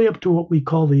 all the way up to what we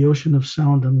call the ocean of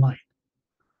sound and light,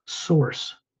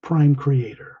 source, prime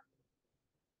creator,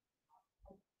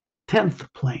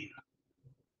 10th plane,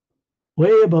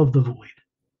 way above the void.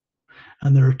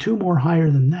 And there are two more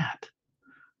higher than that.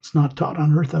 It's not taught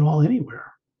on Earth at all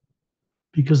anywhere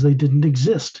because they didn't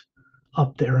exist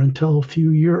up there until a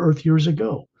few Earth years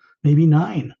ago, maybe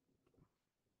 9.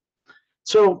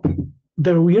 So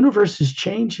the universe is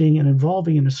changing and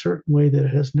evolving in a certain way that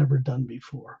it has never done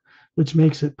before, which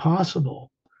makes it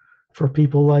possible for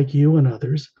people like you and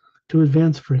others to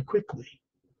advance very quickly.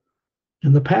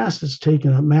 In the past, it's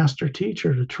taken a master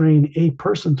teacher to train a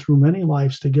person through many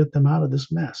lives to get them out of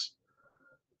this mess.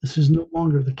 This is no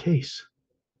longer the case,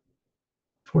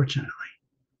 fortunately.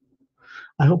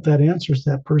 I hope that answers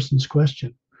that person's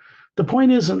question. The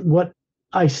point isn't what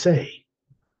I say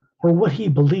or what he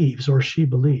believes or she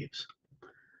believes.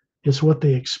 It's what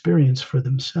they experience for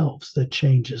themselves that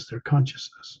changes their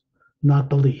consciousness, not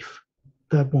belief.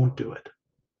 That won't do it.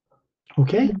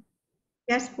 Okay?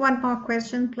 Yes, one more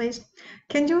question, please.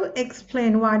 Can you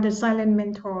explain why the silent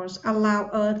mentors allow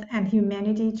Earth and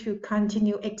humanity to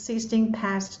continue existing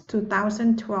past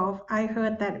 2012? I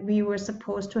heard that we were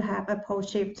supposed to have a pole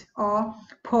shift or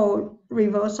pole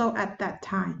reversal at that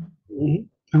time. Mm-hmm.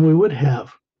 And we would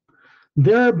have.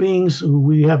 There are beings who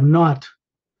we have not,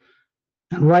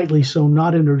 and rightly so,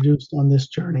 not introduced on this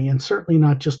journey, and certainly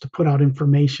not just to put out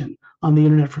information on the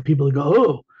internet for people to go,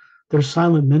 oh, they're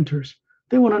silent mentors.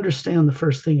 They won't understand the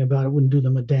first thing about it, wouldn't do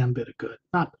them a damn bit of good,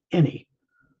 not any.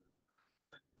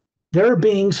 There are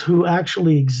beings who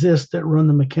actually exist that run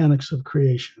the mechanics of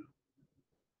creation.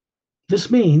 This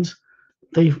means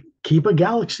they keep a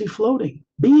galaxy floating.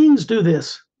 Beings do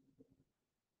this.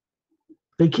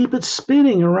 They keep it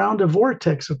spinning around a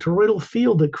vortex, a toroidal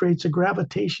field that creates a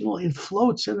gravitational, it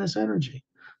floats in this energy,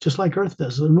 just like Earth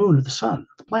does, the moon or the sun,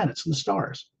 the planets and the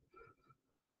stars.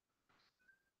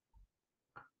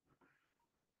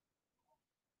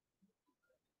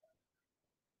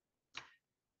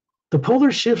 The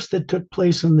polar shifts that took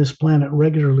place on this planet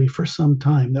regularly for some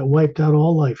time that wiped out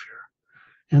all life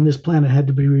here, and this planet had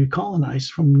to be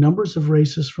recolonized from numbers of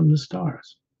races from the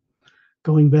stars,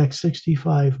 going back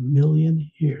 65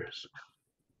 million years.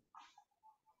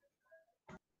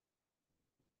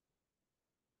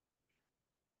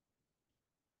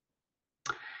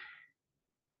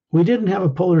 We didn't have a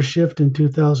polar shift in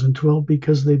 2012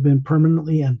 because they've been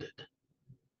permanently ended.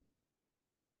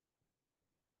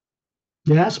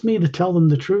 They asked me to tell them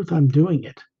the truth, I'm doing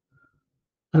it.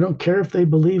 I don't care if they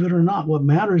believe it or not. What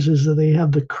matters is that they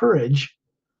have the courage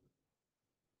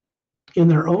in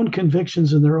their own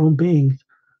convictions in their own being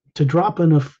to drop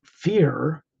enough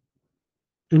fear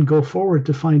and go forward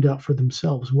to find out for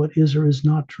themselves what is or is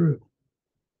not true.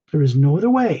 There is no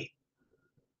other way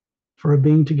for a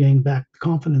being to gain back the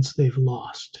confidence they've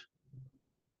lost.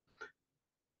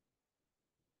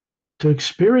 To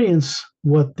experience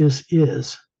what this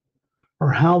is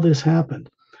or how this happened,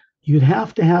 you'd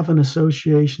have to have an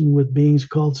association with beings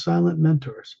called silent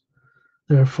mentors.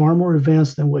 They're far more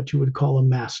advanced than what you would call a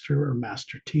master or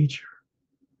master teacher.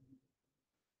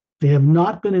 They have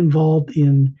not been involved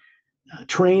in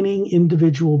training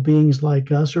individual beings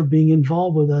like us or being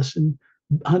involved with us in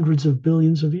hundreds of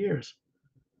billions of years.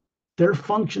 Their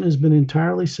function has been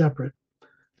entirely separate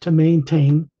to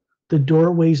maintain the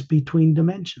doorways between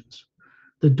dimensions,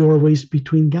 the doorways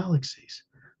between galaxies,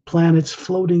 planets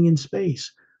floating in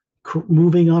space,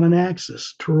 moving on an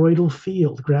axis, toroidal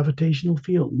field, gravitational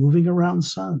field, moving around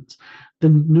suns, the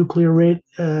nuclear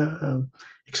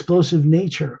explosive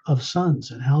nature of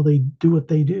suns and how they do what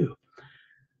they do.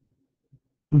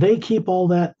 They keep all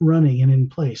that running and in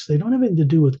place. They don't have anything to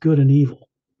do with good and evil.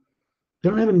 They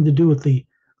don't have anything to do with the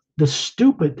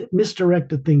stupid,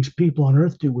 misdirected things people on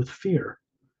Earth do with fear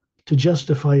to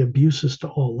justify abuses to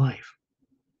all life.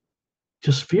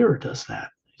 Just fear does that.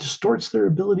 It distorts their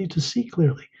ability to see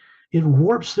clearly. it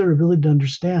warps their ability to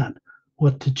understand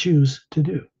what to choose to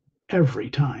do every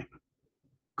time.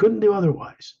 Couldn't do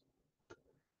otherwise.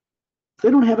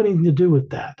 They don't have anything to do with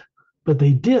that, but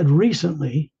they did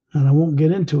recently, and I won't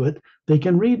get into it. They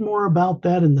can read more about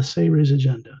that in the Series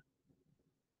agenda.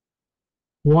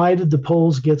 Why did the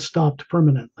polls get stopped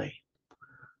permanently?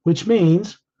 Which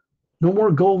means no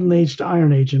more golden age to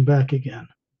iron age and back again.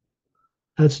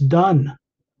 That's done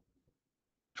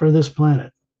for this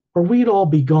planet. Or we'd all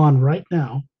be gone right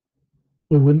now.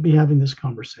 We wouldn't be having this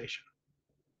conversation.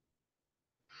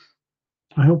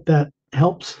 I hope that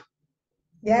helps.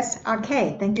 Yes,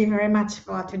 okay. Thank you very much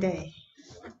for today.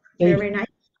 Thank Very nice.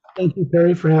 Thank you,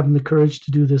 Perry, for having the courage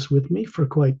to do this with me for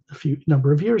quite a few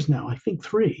number of years now. I think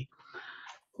 3.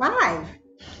 5.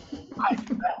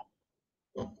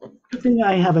 Good thing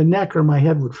I have a neck or my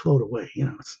head would float away.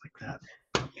 It's like that.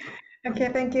 Okay,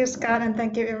 thank you, Scott, and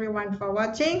thank you everyone for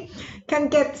watching. Can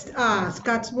get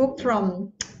Scott's book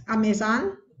from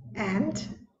Amazon and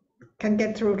can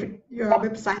get through your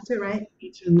website too, right?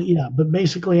 Yeah, but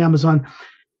basically Amazon.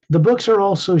 The books are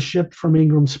also shipped from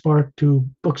Ingram Spark to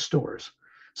bookstores.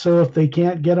 So if they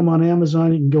can't get them on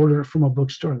Amazon, you can go to it from a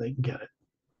bookstore. They can get it,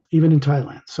 even in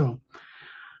Thailand. So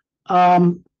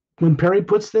when Perry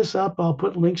puts this up, I'll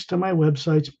put links to my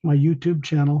websites, my YouTube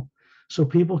channel, so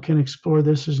people can explore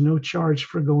this. There's no charge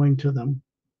for going to them.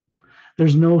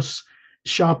 There's no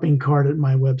shopping cart at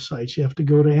my websites. You have to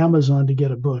go to Amazon to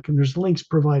get a book, and there's links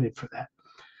provided for that.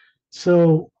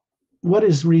 So what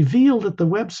is revealed at the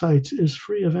websites is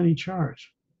free of any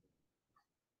charge.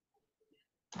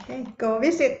 Okay, go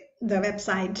visit the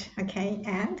website, okay,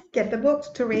 and get the books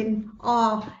to read.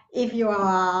 Or if you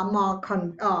are more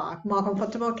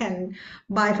comfortable, can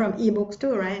buy from ebooks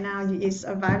too. Right now, it's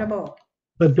available.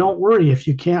 But don't worry if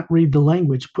you can't read the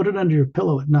language. Put it under your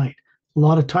pillow at night. A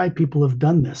lot of Thai people have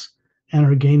done this and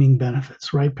are gaining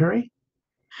benefits, right, Perry?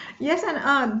 Yes,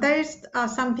 and there's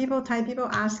some people, Thai people,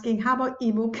 asking how about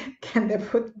ebook? Can they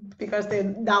put because they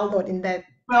download in that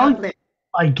tablet?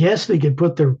 I guess they could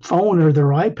put their phone or their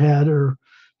iPad or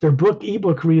their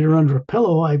ebook reader under a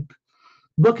pillow.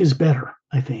 Book is better,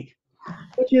 I think.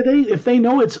 But yeah, if they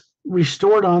know it's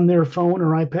restored on their phone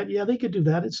or iPad, yeah, they could do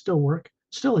that. It still work.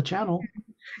 Still a channel.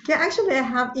 Yeah, actually, I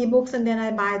have ebooks and then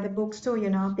I buy the books too,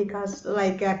 because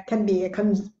like can be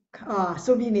a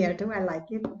souvenir too. I like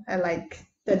it. I like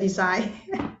the design.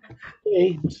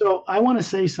 Okay, so I want to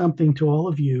say something to all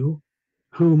of you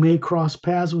who may cross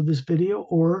paths with this video,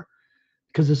 or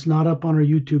because it's not up on our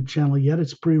YouTube channel yet,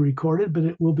 it's pre-recorded, but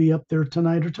it will be up there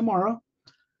tonight or tomorrow.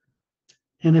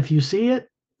 And if you see it,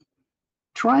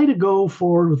 try to go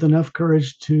forward with enough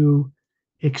courage to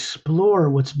explore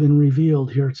what's been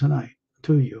revealed here tonight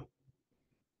to you.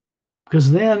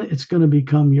 Because then it's going to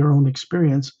become your own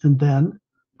experience. And then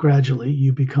gradually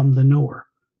you become the knower,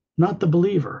 not the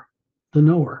believer, the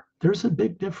knower. There's a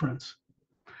big difference.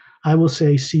 I will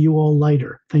say, see you all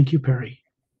later. Thank you, Perry.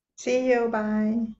 See you. Bye.